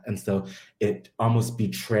about that. And so it almost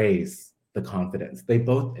betrays the confidence. They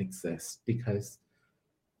both exist because,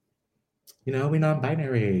 we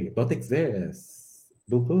non-binary, both exist.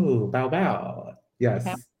 Boo boo, bow bow. Yes.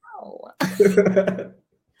 Wow.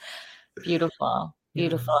 Beautiful.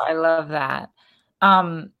 I love that.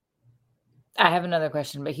 I have another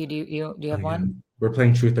question, but Hugh, do you have one? We're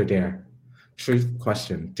playing truth or dare. Truth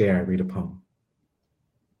question, dare, read a poem.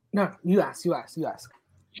 No, you ask.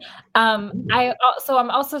 I'm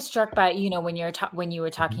also struck by, when you were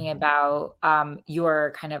talking about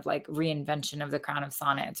your kind of like reinvention of the Crown of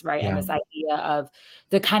Sonnets, right? And this idea of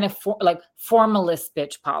the kind of formalist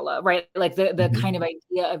bitch Paula, right? Like the kind of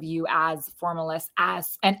idea of you as formalist,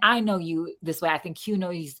 and I know you this way. I think Hugh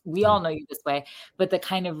knows, we all know you this way, but the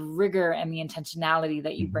kind of rigor and the intentionality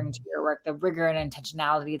that you bring to your work, the rigor and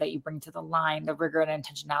intentionality that you bring to the line, the rigor and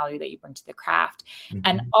intentionality that you bring to the craft.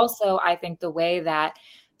 And also I think the way that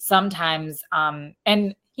sometimes, and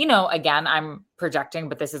again, I'm projecting,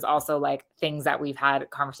 but this is also like things that we've had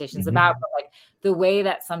conversations about, but like the way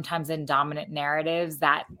that sometimes in dominant narratives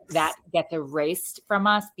that gets erased from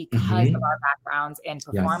us because of our backgrounds in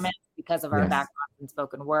performance, because of our backgrounds in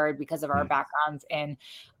spoken word, because of our backgrounds in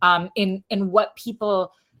what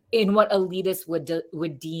people, in what elitists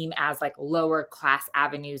would deem as like lower class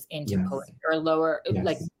avenues into poetry, or lower,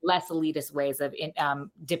 like less elitist ways of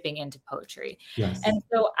dipping into poetry. And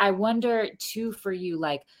so I wonder too, for you,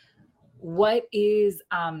 like, what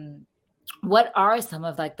are some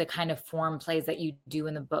of like the kind of form plays that you do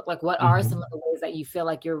in the book? Like, what are some of the ways that you feel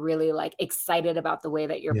like you're really like excited about the way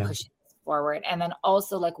that you're pushing this forward? And then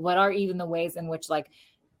also like, what are even the ways in which like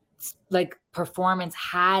performance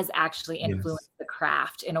has actually influenced the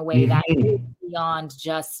craft in a way that is beyond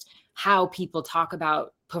just how people talk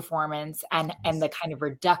about performance and the kind of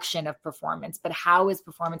reduction of performance, but how is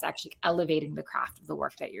performance actually elevating the craft of the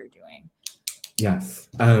work that you're doing? Yes.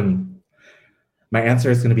 My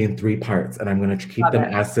answer is going to be in 3 parts, and I'm going to keep them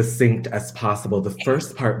as succinct as possible. The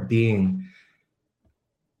first part being,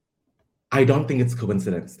 I don't think it's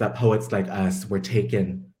coincidence that poets like us were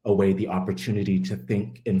taken away the opportunity to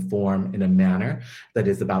think in form in a manner that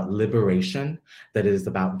is about liberation, that is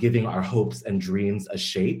about giving our hopes and dreams a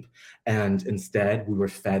shape. And instead, we were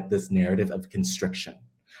fed this narrative of constriction,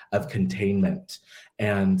 of containment.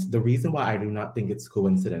 And the reason why I do not think it's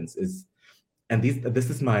coincidence is, and this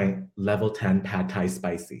is my level 10 pad thai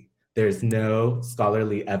spicy. There's no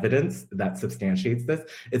scholarly evidence that substantiates this.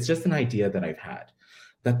 It's just an idea that I've had,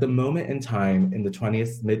 that the moment in time in the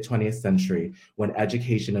mid-20th century when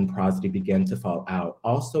education and prosody began to fall out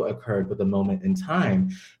also occurred with a moment in time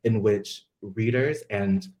in which readers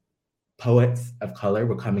and poets of color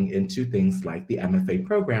were coming into things like the MFA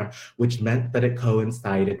program, which meant that it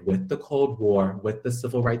coincided with the Cold War, with the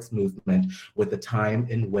Civil Rights Movement, with the time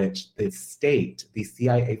in which the state, the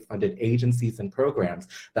CIA-funded agencies and programs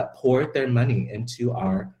that poured their money into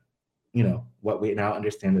our, what we now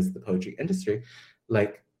understand as the poetry industry,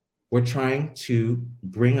 like, we're trying to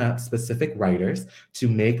bring up specific writers to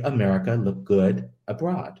make America look good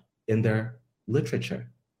abroad in their literature.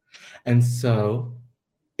 And so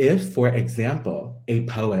if, for example, a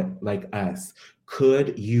poet like us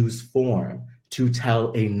could use form to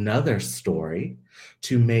tell another story,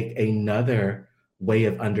 to make another way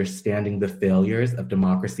of understanding the failures of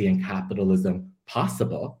democracy and capitalism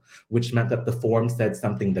possible, which meant that the form said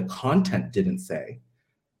something the content didn't say,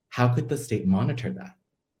 how could the state monitor that?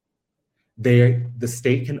 The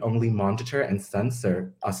state can only monitor and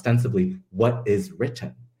censor ostensibly what is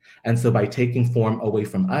written. And so by taking form away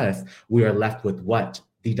from us, we are left with what?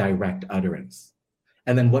 The direct utterance.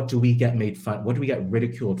 And then what do we get made fun? What do we get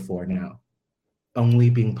ridiculed for now?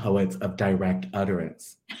 Only being poets of direct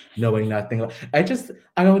utterance, knowing nothing. I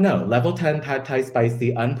don't know. Level 10 pad thai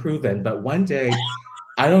spicy, unproven, but one day,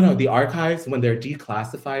 I don't know, the archives, when they're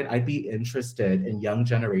declassified, I'd be interested in young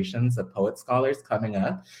generations of poet scholars coming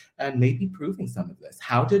up and maybe proving some of this.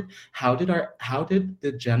 How did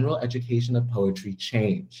the general education of poetry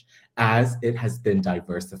change as it has been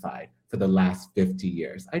diversified for the last 50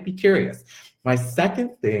 years? I'd be curious. My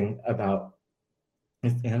second thing about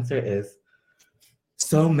this answer is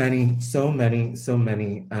so many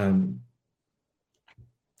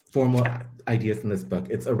formal ideas in this book.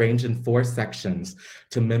 It's arranged in 4 sections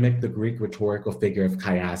to mimic the Greek rhetorical figure of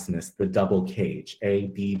chiasmus, the double cage, A,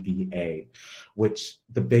 B, B, A, which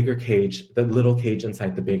the little cage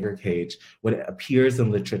inside the bigger cage, when it appears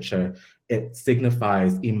in literature, it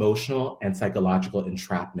signifies emotional and psychological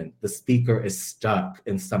entrapment. The speaker is stuck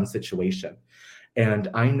in some situation. And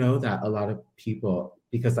I know that a lot of people,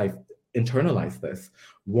 because I've internalized this,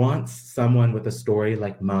 wants someone with a story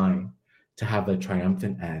like mine to have a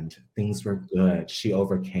triumphant end. Things were good, she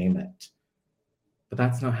overcame it. But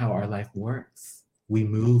that's not how our life works. We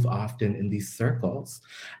move often in these circles.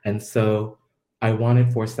 And so I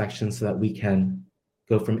wanted 4 sections so that we can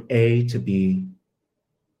go from A to B,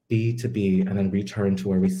 B to B, and then return to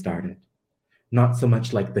where we started. Not so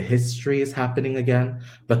much like the history is happening again,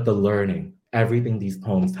 but the learning. Everything these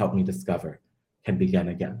poems help me discover can begin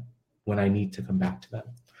again when I need to come back to them.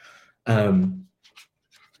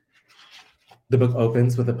 The book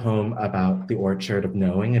opens with a poem about the orchard of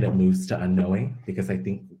knowing, and it moves to unknowing, because I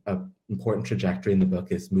think an important trajectory in the book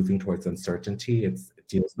is moving towards uncertainty. It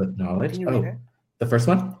deals with knowledge. Can you read it? The first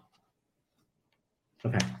one?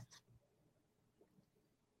 Okay.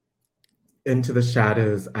 Into the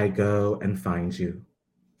shadows I go and find you,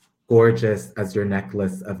 gorgeous as your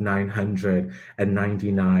necklace of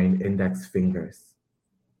 999 index fingers.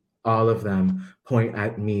 All of them point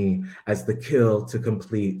at me as the kill to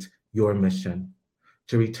complete your mission,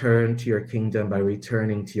 to return to your kingdom by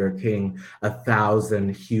returning to your king.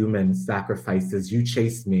 1,000 human sacrifices. You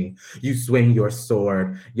chase me, you swing your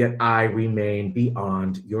sword, yet I remain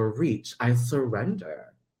beyond your reach. I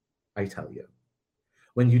surrender, I tell you.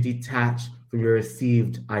 When you detach from your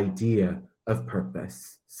received idea of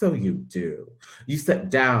purpose, so you do. You set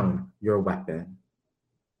down your weapon.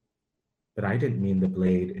 But I didn't mean the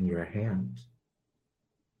blade in your hand.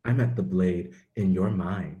 I meant the blade in your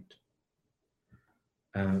mind.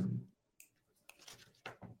 And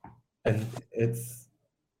it's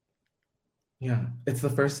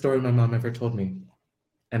the first story my mom ever told me.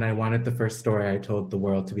 And I wanted the first story I told the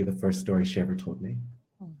world to be the first story she ever told me.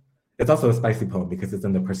 It's also a spicy poem because it's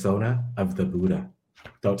in the persona of the Buddha.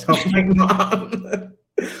 Don't tell my mom.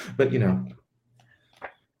 But yeah.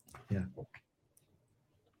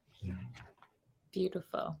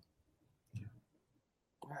 Beautiful.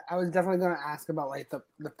 I was definitely going to ask about like the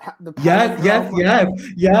yes, do,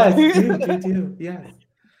 yes.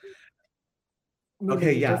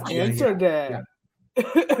 Okay, yeah. Answered it. Yeah.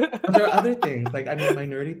 There are other things. Like, I mean, my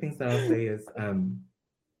nerdy things that I'll say is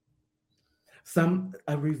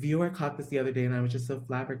a reviewer caught this the other day and I was just so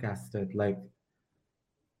flabbergasted. Like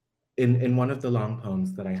in one of the long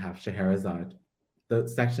poems that I have, Scheherazade, the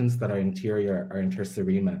sections that are interior are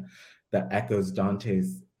interserima that echoes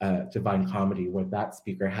Dante's Divine Comedy, where that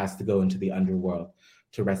speaker has to go into the underworld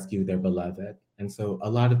to rescue their beloved. And so a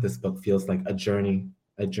lot of this book feels like a journey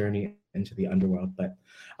into the underworld. But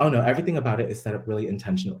oh no, everything about it is set up really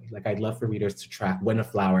intentionally. Like I'd love for readers to track when a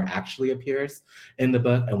flower actually appears in the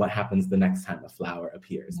book and what happens the next time a flower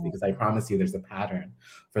appears, because I promise you there's a pattern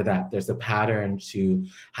for that. There's a pattern to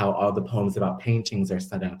how all the poems about paintings are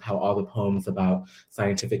set up, how all the poems about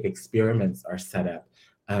scientific experiments are set up.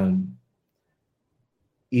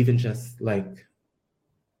 Even just like,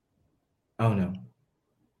 oh no.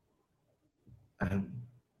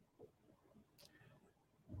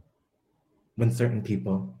 When certain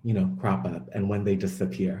people, crop up and when they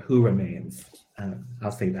disappear, who remains?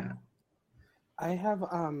 I'll say that. I have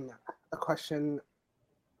a question.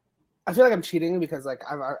 I feel like I'm cheating because like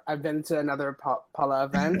I've been to another Paula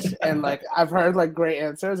event and like I've heard like great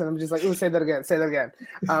answers and I'm just like, ooh, say that again.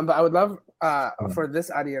 But I would love for this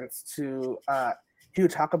audience to hear you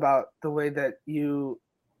talk about the way that you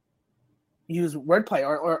use wordplay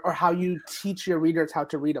or how you teach your readers how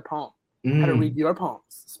to read a poem, how to read your poems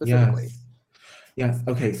specifically. Yes.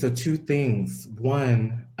 Okay. So two things.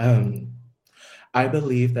 One, I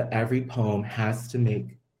believe that every poem has to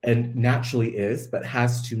make, and naturally is, but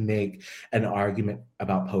has to make an argument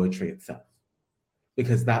about poetry itself.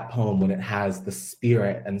 Because that poem, when it has the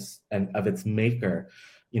spirit and of its maker,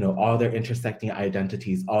 all their intersecting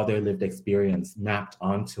identities, all their lived experience mapped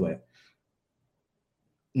onto it,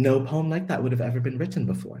 no poem like that would have ever been written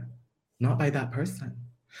before, not by that person.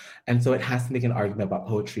 And so it has to make an argument about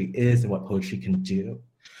poetry is and what poetry can do.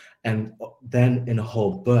 And then in a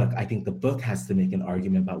whole book, I think the book has to make an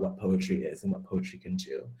argument about what poetry is and what poetry can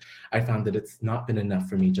do. I found that it's not been enough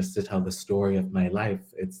for me just to tell the story of my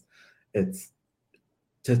life. It's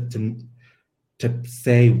to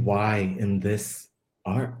say why in this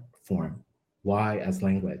art form, why as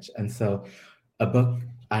language. And so a book,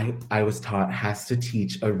 I was taught, has to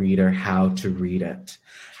teach a reader how to read it.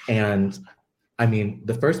 And I mean,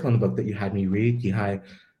 the first one, the book that you had me read, Gihai,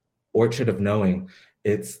 Orchard of Knowing,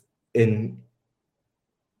 it's in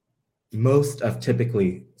most of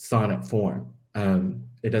typically sonnet form.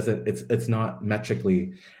 It's not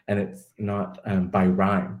metrically, and it's not by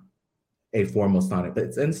rhyme, a formal sonnet, but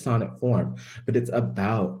it's in sonnet form, but it's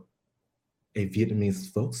about a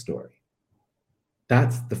Vietnamese folk story.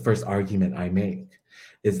 That's the first argument I make,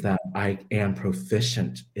 is that I am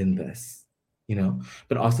proficient in this.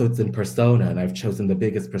 But also it's in persona, and I've chosen the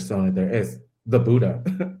biggest persona there is, the Buddha.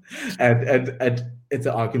 and it's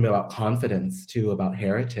an argument about confidence too, about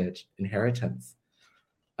heritage, inheritance.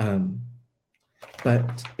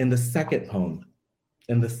 But in the second poem,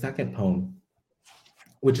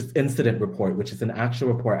 which is Incident Report, which is an actual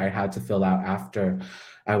report I had to fill out after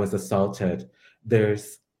I was assaulted,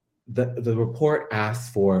 there's the report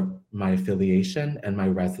asks for my affiliation and my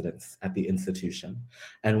residence at the institution.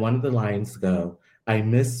 And one of the lines go, I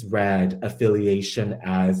misread affiliation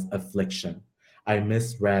as affliction. I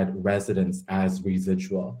misread residence as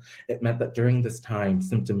residual. It meant that during this time,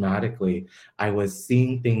 symptomatically, I was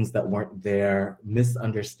seeing things that weren't there,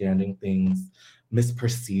 misunderstanding things,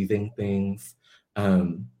 misperceiving things.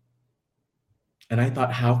 And I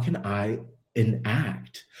thought, how can I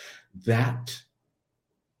enact that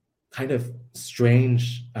kind of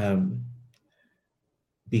strange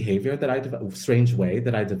behavior that I developed, strange way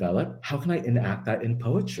that I developed? How can I enact that in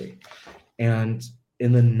poetry? And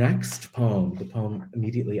in the next poem, the poem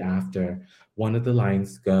immediately after, one of the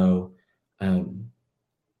lines go,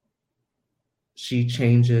 she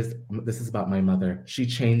changes, this is about my mother, she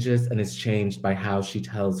changes and is changed by how she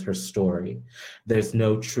tells her story. There's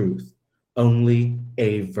no truth, only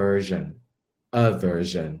a version, a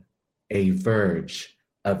verge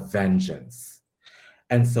of vengeance.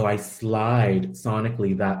 And so I slide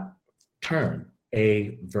sonically that term,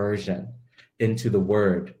 a version, into the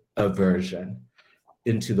word aversion,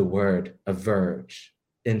 into the word averge,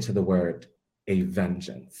 into the word a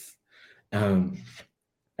vengeance. And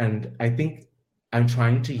I think I'm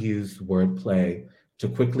trying to use wordplay to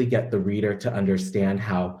quickly get the reader to understand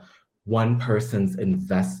how one person's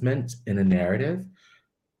investment in a narrative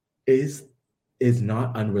is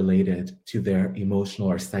not unrelated to their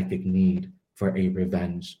emotional or psychic need for a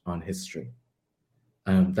revenge on history.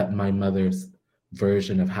 That my mother's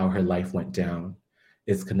version of how her life went down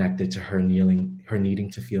is connected to her needing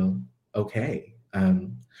to feel okay,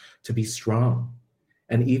 to be strong.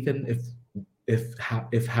 And even if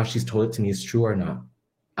how she's told it to me is true or not,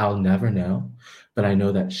 I'll never know, but I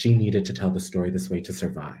know that she needed to tell the story this way to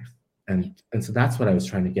survive. And so that's what I was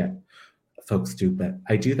trying to get folks to, but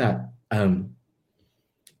I do that,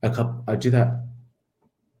 I do that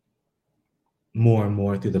more and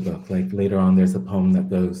more through the book. Like later on, there's a poem that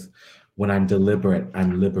goes, when I'm deliberate,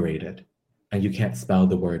 I'm liberated. And you can't spell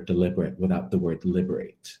the word deliberate without the word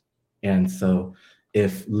liberate. And so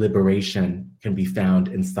if liberation can be found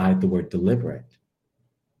inside the word deliberate,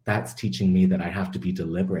 that's teaching me that I have to be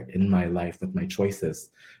deliberate in my life with my choices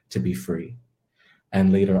to be free.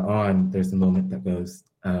 And later on, there's a moment that goes,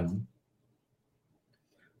 I'm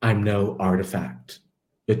no artifact.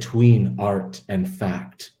 Between art and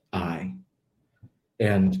fact, I.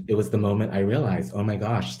 And it was the moment I realized, oh my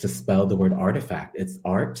gosh, to spell the word artifact, it's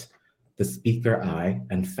art, the speaker I,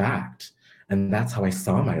 and fact. And that's how I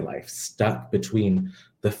saw my life, stuck between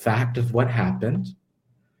the fact of what happened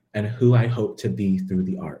and who I hope to be through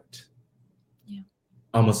the art. Yeah.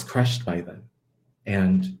 Almost crushed by them.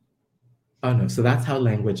 And oh no, so that's how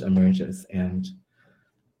language emerges. And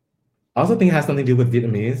I also think it has something to do with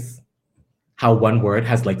Vietnamese, how one word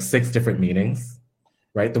has like 6 different meanings,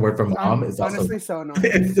 right? The word for mom is also, honestly so annoying.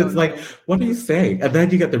 it's like, what are you saying? And then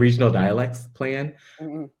you get the regional dialects playing.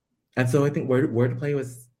 Mm-mm. And so I think wordplay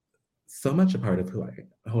was so much a part of who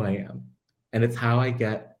I am. And it's how I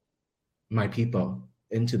get my people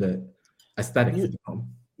into the aesthetics of the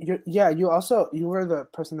poem. You were the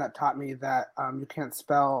person that taught me that you can't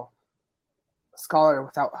spell scholar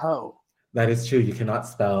without ho. That is true. You cannot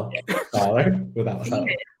spell scholar without ho.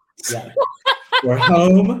 Yeah. Or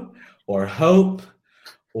home, or hope,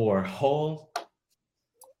 or whole.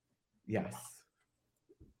 Yes.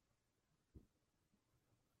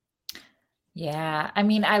 Yeah, I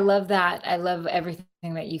mean, I love that. I love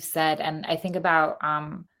everything that you've said. And I think about,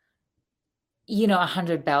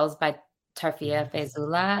 100 Bells by Tarfia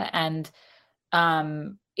Faizullah. And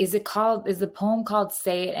is the poem called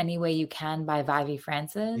Say It Any Way You Can by Vivi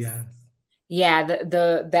Francis? Yes. Yeah,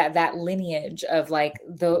 that lineage of like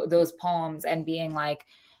those poems and being like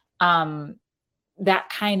that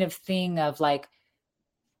kind of thing of like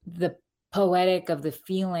the poetic of the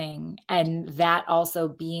feeling, and that also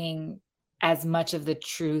being as much of the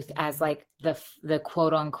truth as like the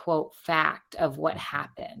quote unquote fact of what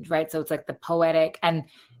happened, right? So it's like the poetic and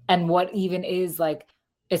what even is like,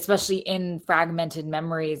 especially in fragmented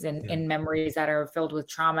memories and in memories that are filled with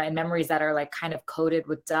trauma and memories that are like kind of coated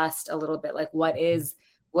with dust a little bit, like what is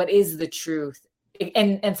the truth?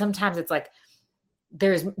 And sometimes it's like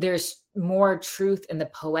there's more truth in the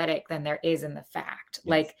poetic than there is in the fact. Yes.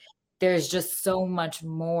 Like there's just so much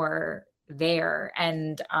more there.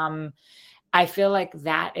 And I feel like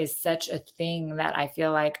that is such a thing that I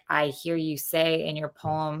feel like I hear you say in your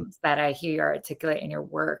poems, that I hear you articulate in your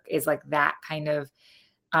work, is like that kind of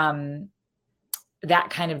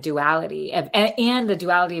duality of, and the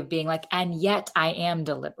duality of being like, and yet I am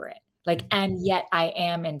deliberate, like, and yet I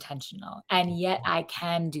am intentional, and yet I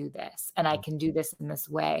can do this, and I can do this in this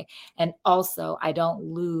way. And also I don't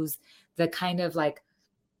lose the kind of like,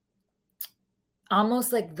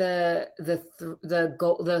 almost like the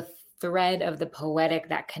thread of the poetic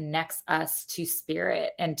that connects us to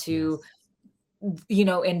spirit and to,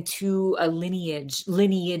 into a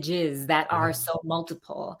lineages that are so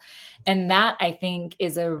multiple. And that I think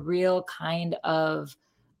is a real kind of,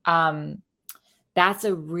 that's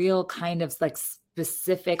a real kind of like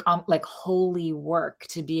specific, like holy work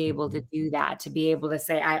to be able to do that, to be able to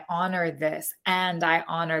say, I honor this, and I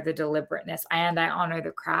honor the deliberateness, and I honor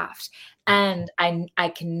the craft, and I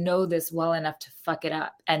can know this well enough to fuck it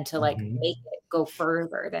up and to like make it go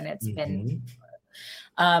further than it's been,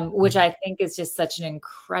 which I think is just such an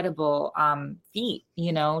incredible feat,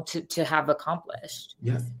 to have accomplished.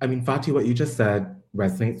 Yes. I mean, Fati, what you just said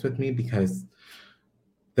resonates with me, because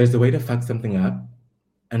there's a way to fuck something up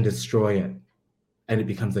and destroy it, and it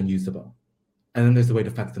becomes unusable. And then there's a way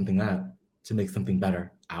to fuck something up to make something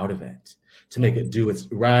better out of it, to make it do its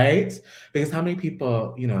right. Because how many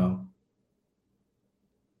people,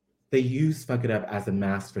 they use fuck it up as a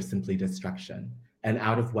mask for simply destruction. And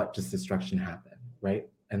out of what does destruction happen, right?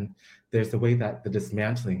 And there's a way that the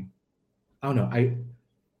dismantling, I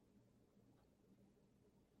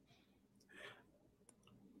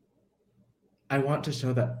want to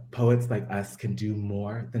show that poets like us can do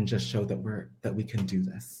more than just show that we can do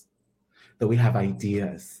this, that we have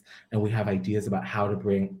ideas, and we have ideas about how to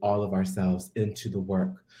bring all of ourselves into the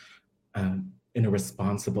work in a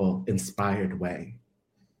responsible, inspired way.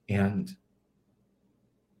 And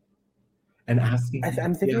asking.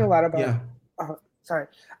 I'm thinking a lot about.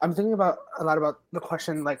 I'm thinking about a lot about the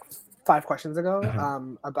question like 5 questions ago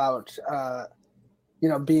about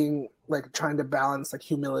being like trying to balance like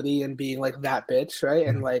humility and being like that bitch, right?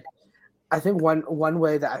 And like I think one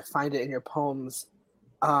way that I find it in your poems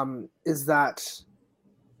is that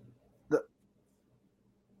the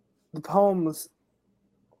poems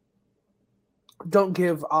don't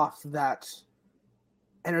give off that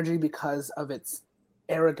energy because of its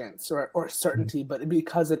arrogance or certainty, but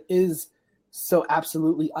because it is so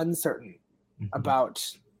absolutely uncertain, about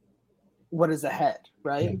what is ahead,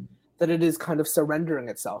 right? That it is kind of surrendering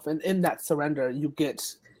itself, and in that surrender, you get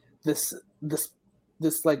this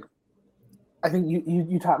like, I think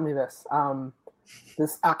you taught me this,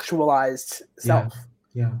 this actualized self.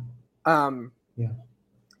 Yeah.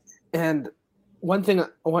 And one thing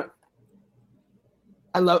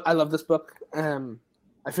I love this book.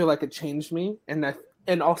 I feel like it changed me,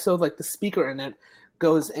 and also like the speaker in it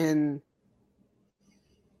goes in.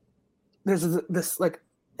 There's this like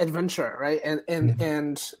adventure, right? And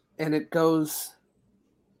it goes.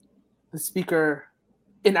 The speaker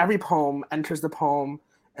in every poem enters the poem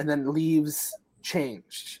and then leaves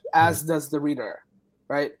changed, as does the reader,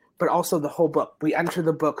 right? But also the whole book. We enter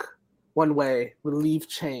the book one way, we leave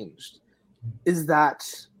changed.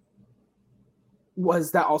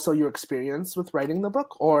 Was that also your experience with writing the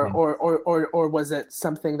book, or was it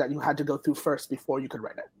something that you had to go through first before you could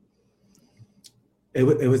write it?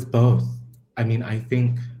 It was both. I mean, I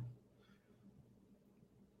think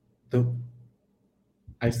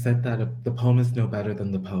I said that the poem is no better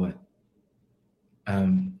than the poet,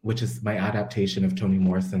 which is my adaptation of Toni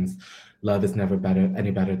Morrison's "Love is never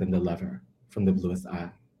any better than the lover" from The Bluest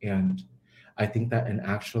Eye. And I think that an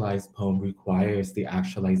actualized poem requires the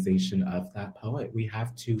actualization of that poet. We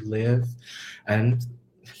have to live,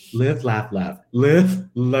 laugh, live,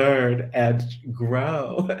 learn, and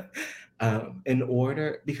grow in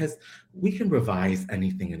order, because we can revise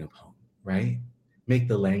anything in a poem, right? Make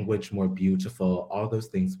the language more beautiful, all those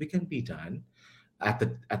things we can be done at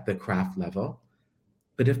the craft level.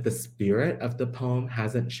 But if the spirit of the poem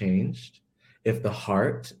hasn't changed, if the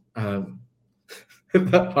heart if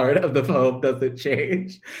the heart of the poem doesn't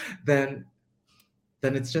change, then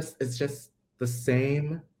it's just the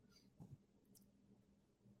same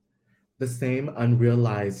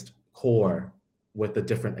unrealized core with a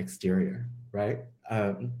different exterior, right?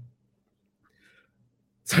 So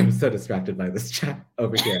I'm so distracted by this chat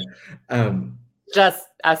over here. Just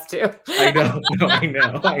us two. I know. No, I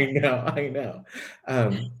know.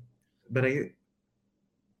 But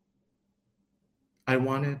I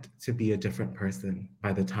wanted to be a different person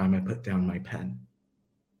by the time I put down my pen.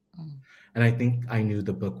 And I think I knew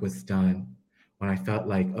the book was done when I felt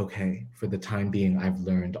like, okay, for the time being, I've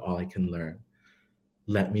learned all I can learn.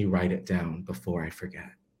 Let me write it down before I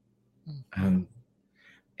forget.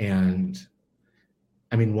 And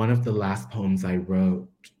I mean, one of the last poems I wrote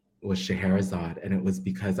was Scheherazade, and it was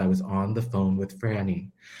because I was on the phone with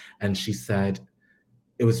Franny, and she said,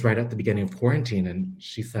 it was right at the beginning of quarantine, and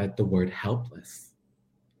she said the word helpless.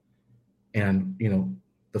 And, you know,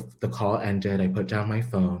 the call ended, I put down my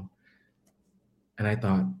phone, and I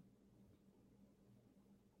thought,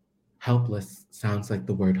 helpless sounds like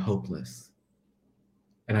the word hopeless.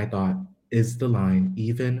 And I thought, is the line,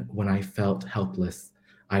 even when I felt helpless,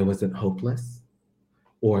 I wasn't hopeless?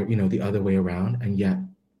 Or, you know, the other way around. And yet,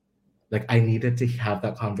 like, I needed to have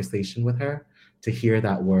that conversation with her, to hear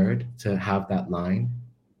that word, to have that line,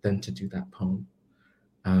 then to do that poem.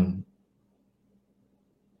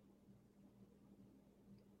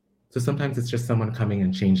 So sometimes it's just someone coming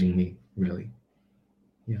and changing me, really.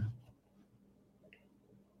 Yeah.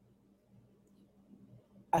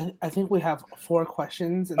 I think we have 4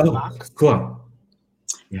 questions in the box. Cool.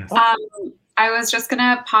 Yes. I was just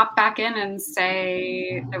gonna pop back in and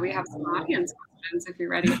say that we have some audience questions if you're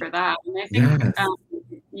ready for that. And I think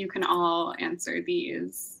you can all answer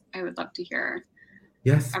these. I would love to hear.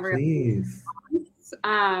 Yes, please.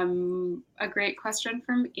 A great question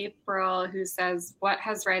from April, who says, what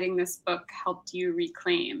has writing this book helped you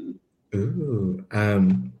reclaim? Ooh,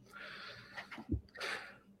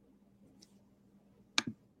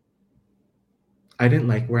 I didn't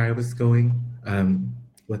like where I was going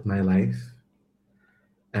with my life.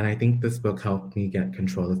 And I think this book helped me get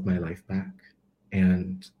control of my life back,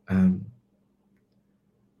 and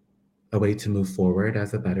a way to move forward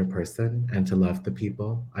as a better person and to love the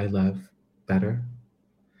people I love better.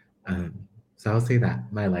 So I'll say that,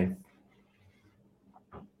 my life.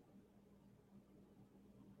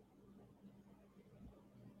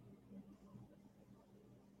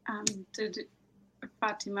 Did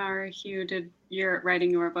Fatima or Hugh, did your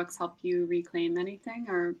writing your books help you reclaim anything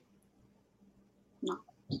or not?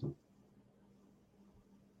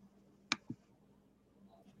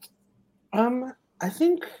 I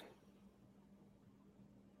think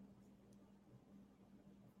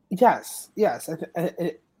yes.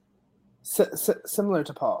 Similar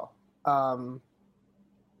to Paul, but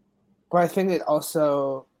I think it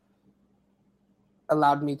also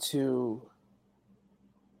allowed me to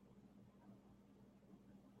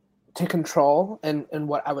take control in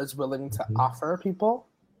what I was willing to offer people,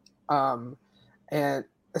 and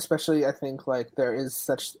especially I think like there is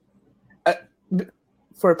such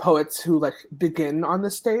for poets who like begin on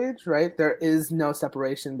the stage, right? There is no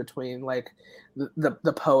separation between like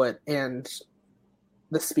the poet and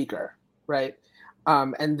the speaker, right?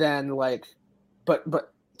 And then like,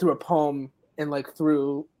 but through a poem and like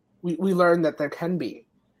through we learn that there can be,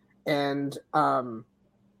 and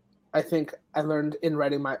I think I learned in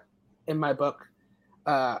writing my book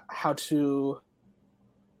how to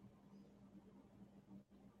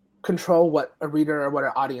control what a reader or what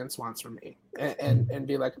an audience wants from me, and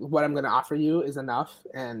be like, what I'm going to offer you is enough,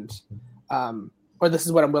 and or this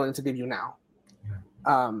is what I'm willing to give you now,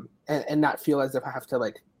 and not feel as if I have to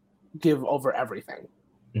like give over everything.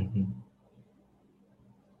 Mm-hmm.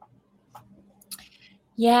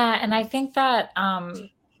 Yeah, and I think that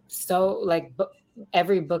so like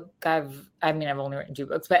every book I've only written 2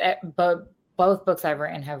 books, but both books I've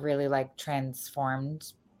written have really like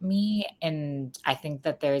transformed me, and I think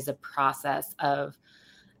that there's a process of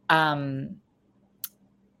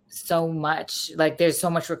so much, like there's so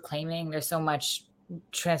much reclaiming, there's so much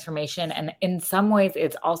transformation, and in some ways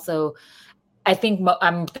it's also, I think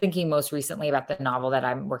I'm thinking most recently about the novel that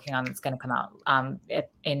I'm working on that's going to come out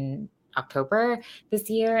in October this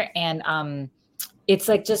year, and it's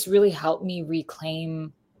like just really helped me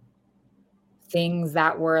reclaim things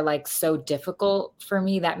that were like so difficult for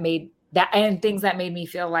me, and things that made me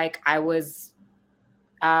feel like I was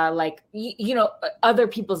like, other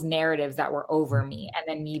people's narratives that were over me, and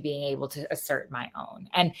then me being able to assert my own.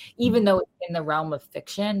 And even though it's in the realm of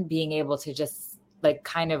fiction, being able to just like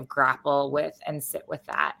kind of grapple with and sit with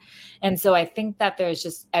that. And so I think that there's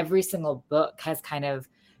just every single book has kind of,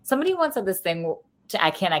 somebody once said this thing,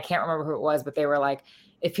 I can't remember who it was, but they were like,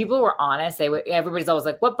 if people were honest, everybody's always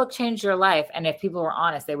like, what book changed your life? And if people were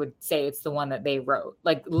honest, they would say it's the one that they wrote.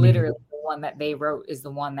 Like literally the one that they wrote is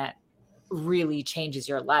the one that really changes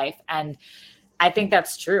your life. And I think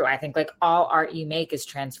that's true. I think like all art you make is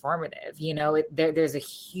transformative. There's a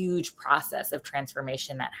huge process of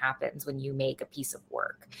transformation that happens when you make a piece of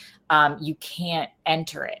work. You can't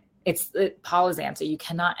enter it. It's Paula's answer. You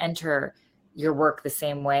cannot enter your work the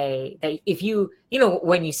same way that if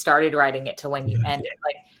when you started writing it to when you ended,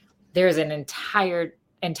 like there's an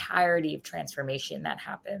entirety of transformation that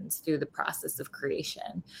happens through the process of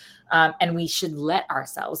creation. And we should let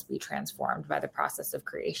ourselves be transformed by the process of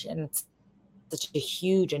creation. It's such a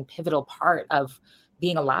huge and pivotal part of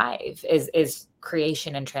being alive is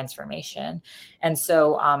creation and transformation. And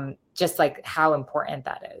so just like how important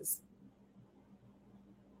that is.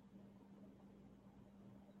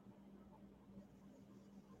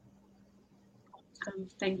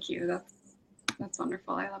 Thank you. That's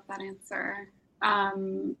wonderful. I love that answer.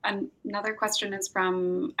 Another question is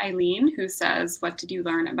from Eileen, who says, what did you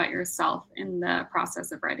learn about yourself in the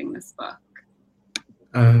process of writing this book?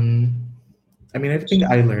 I think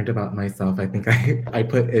I learned about myself. I think I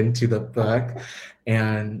put into the book,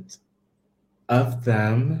 and of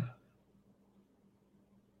them,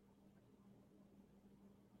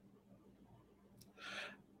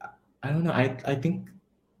 I don't know. I think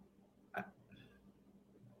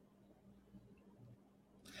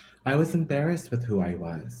I was embarrassed with who I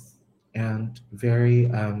was, and very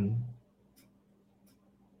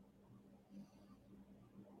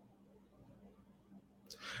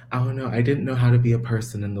I don't know, I didn't know how to be a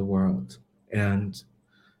person in the world, and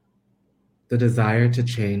the desire to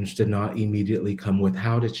change did not immediately come with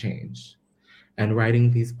how to change. And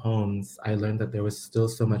writing these poems, I learned that there was still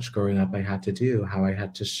so much growing up I had to do, how I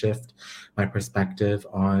had to shift my perspective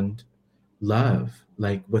on love.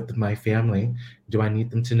 Like with my family, do I need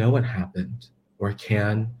them to know what happened? Or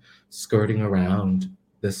can skirting around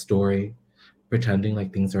the story, pretending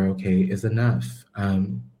like things are okay is enough?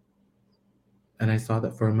 And I saw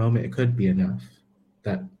that for a moment it could be enough,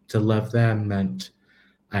 that to love them meant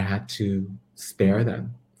I had to spare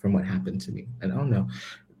them from what happened to me. And I don't know,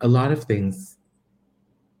 a lot of things,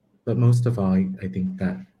 but most of all, I think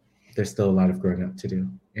that there's still a lot of growing up to do.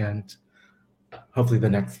 And hopefully the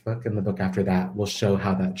next book and the book after that will show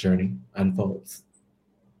how that journey unfolds.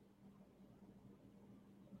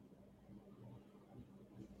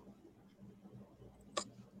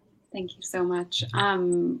 Thank you so much.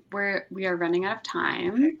 We are running out of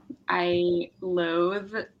time. I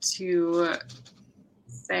loathe to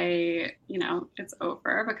say, it's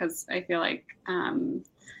over, because I feel like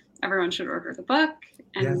everyone should order the book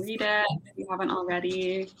and read it. If you haven't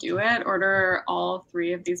already, do it. Order all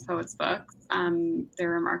 3 of these poets' books. They're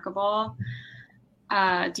remarkable.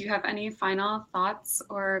 Do you have any final thoughts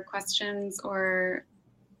or questions or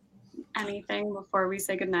anything before we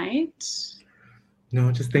say goodnight? No,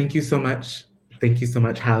 just thank you so much Thank you so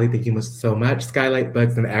much, Hallie. Thank you so much, Skylight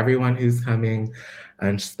Books, and everyone who's coming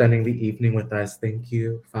and spending the evening with us. Thank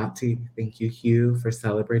you, Fati. Thank you, Hugh, for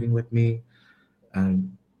celebrating with me.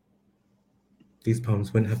 These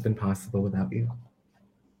poems wouldn't have been possible without you.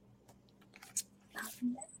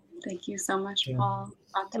 Thank you so much, Yeah. Paul.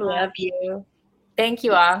 I love you. Thank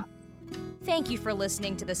you all. Thank you for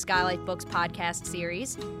listening to the Skylight Books podcast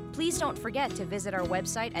series. Please don't forget to visit our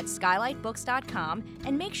website at skylightbooks.com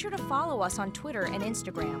and make sure to follow us on Twitter and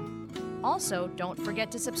Instagram. Also, don't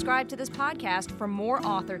forget to subscribe to this podcast for more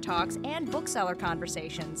author talks and bookseller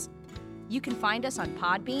conversations. You can find us on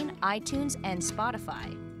Podbean, iTunes, and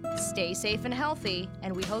Spotify. Stay safe and healthy,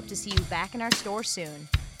 and we hope to see you back in our store soon.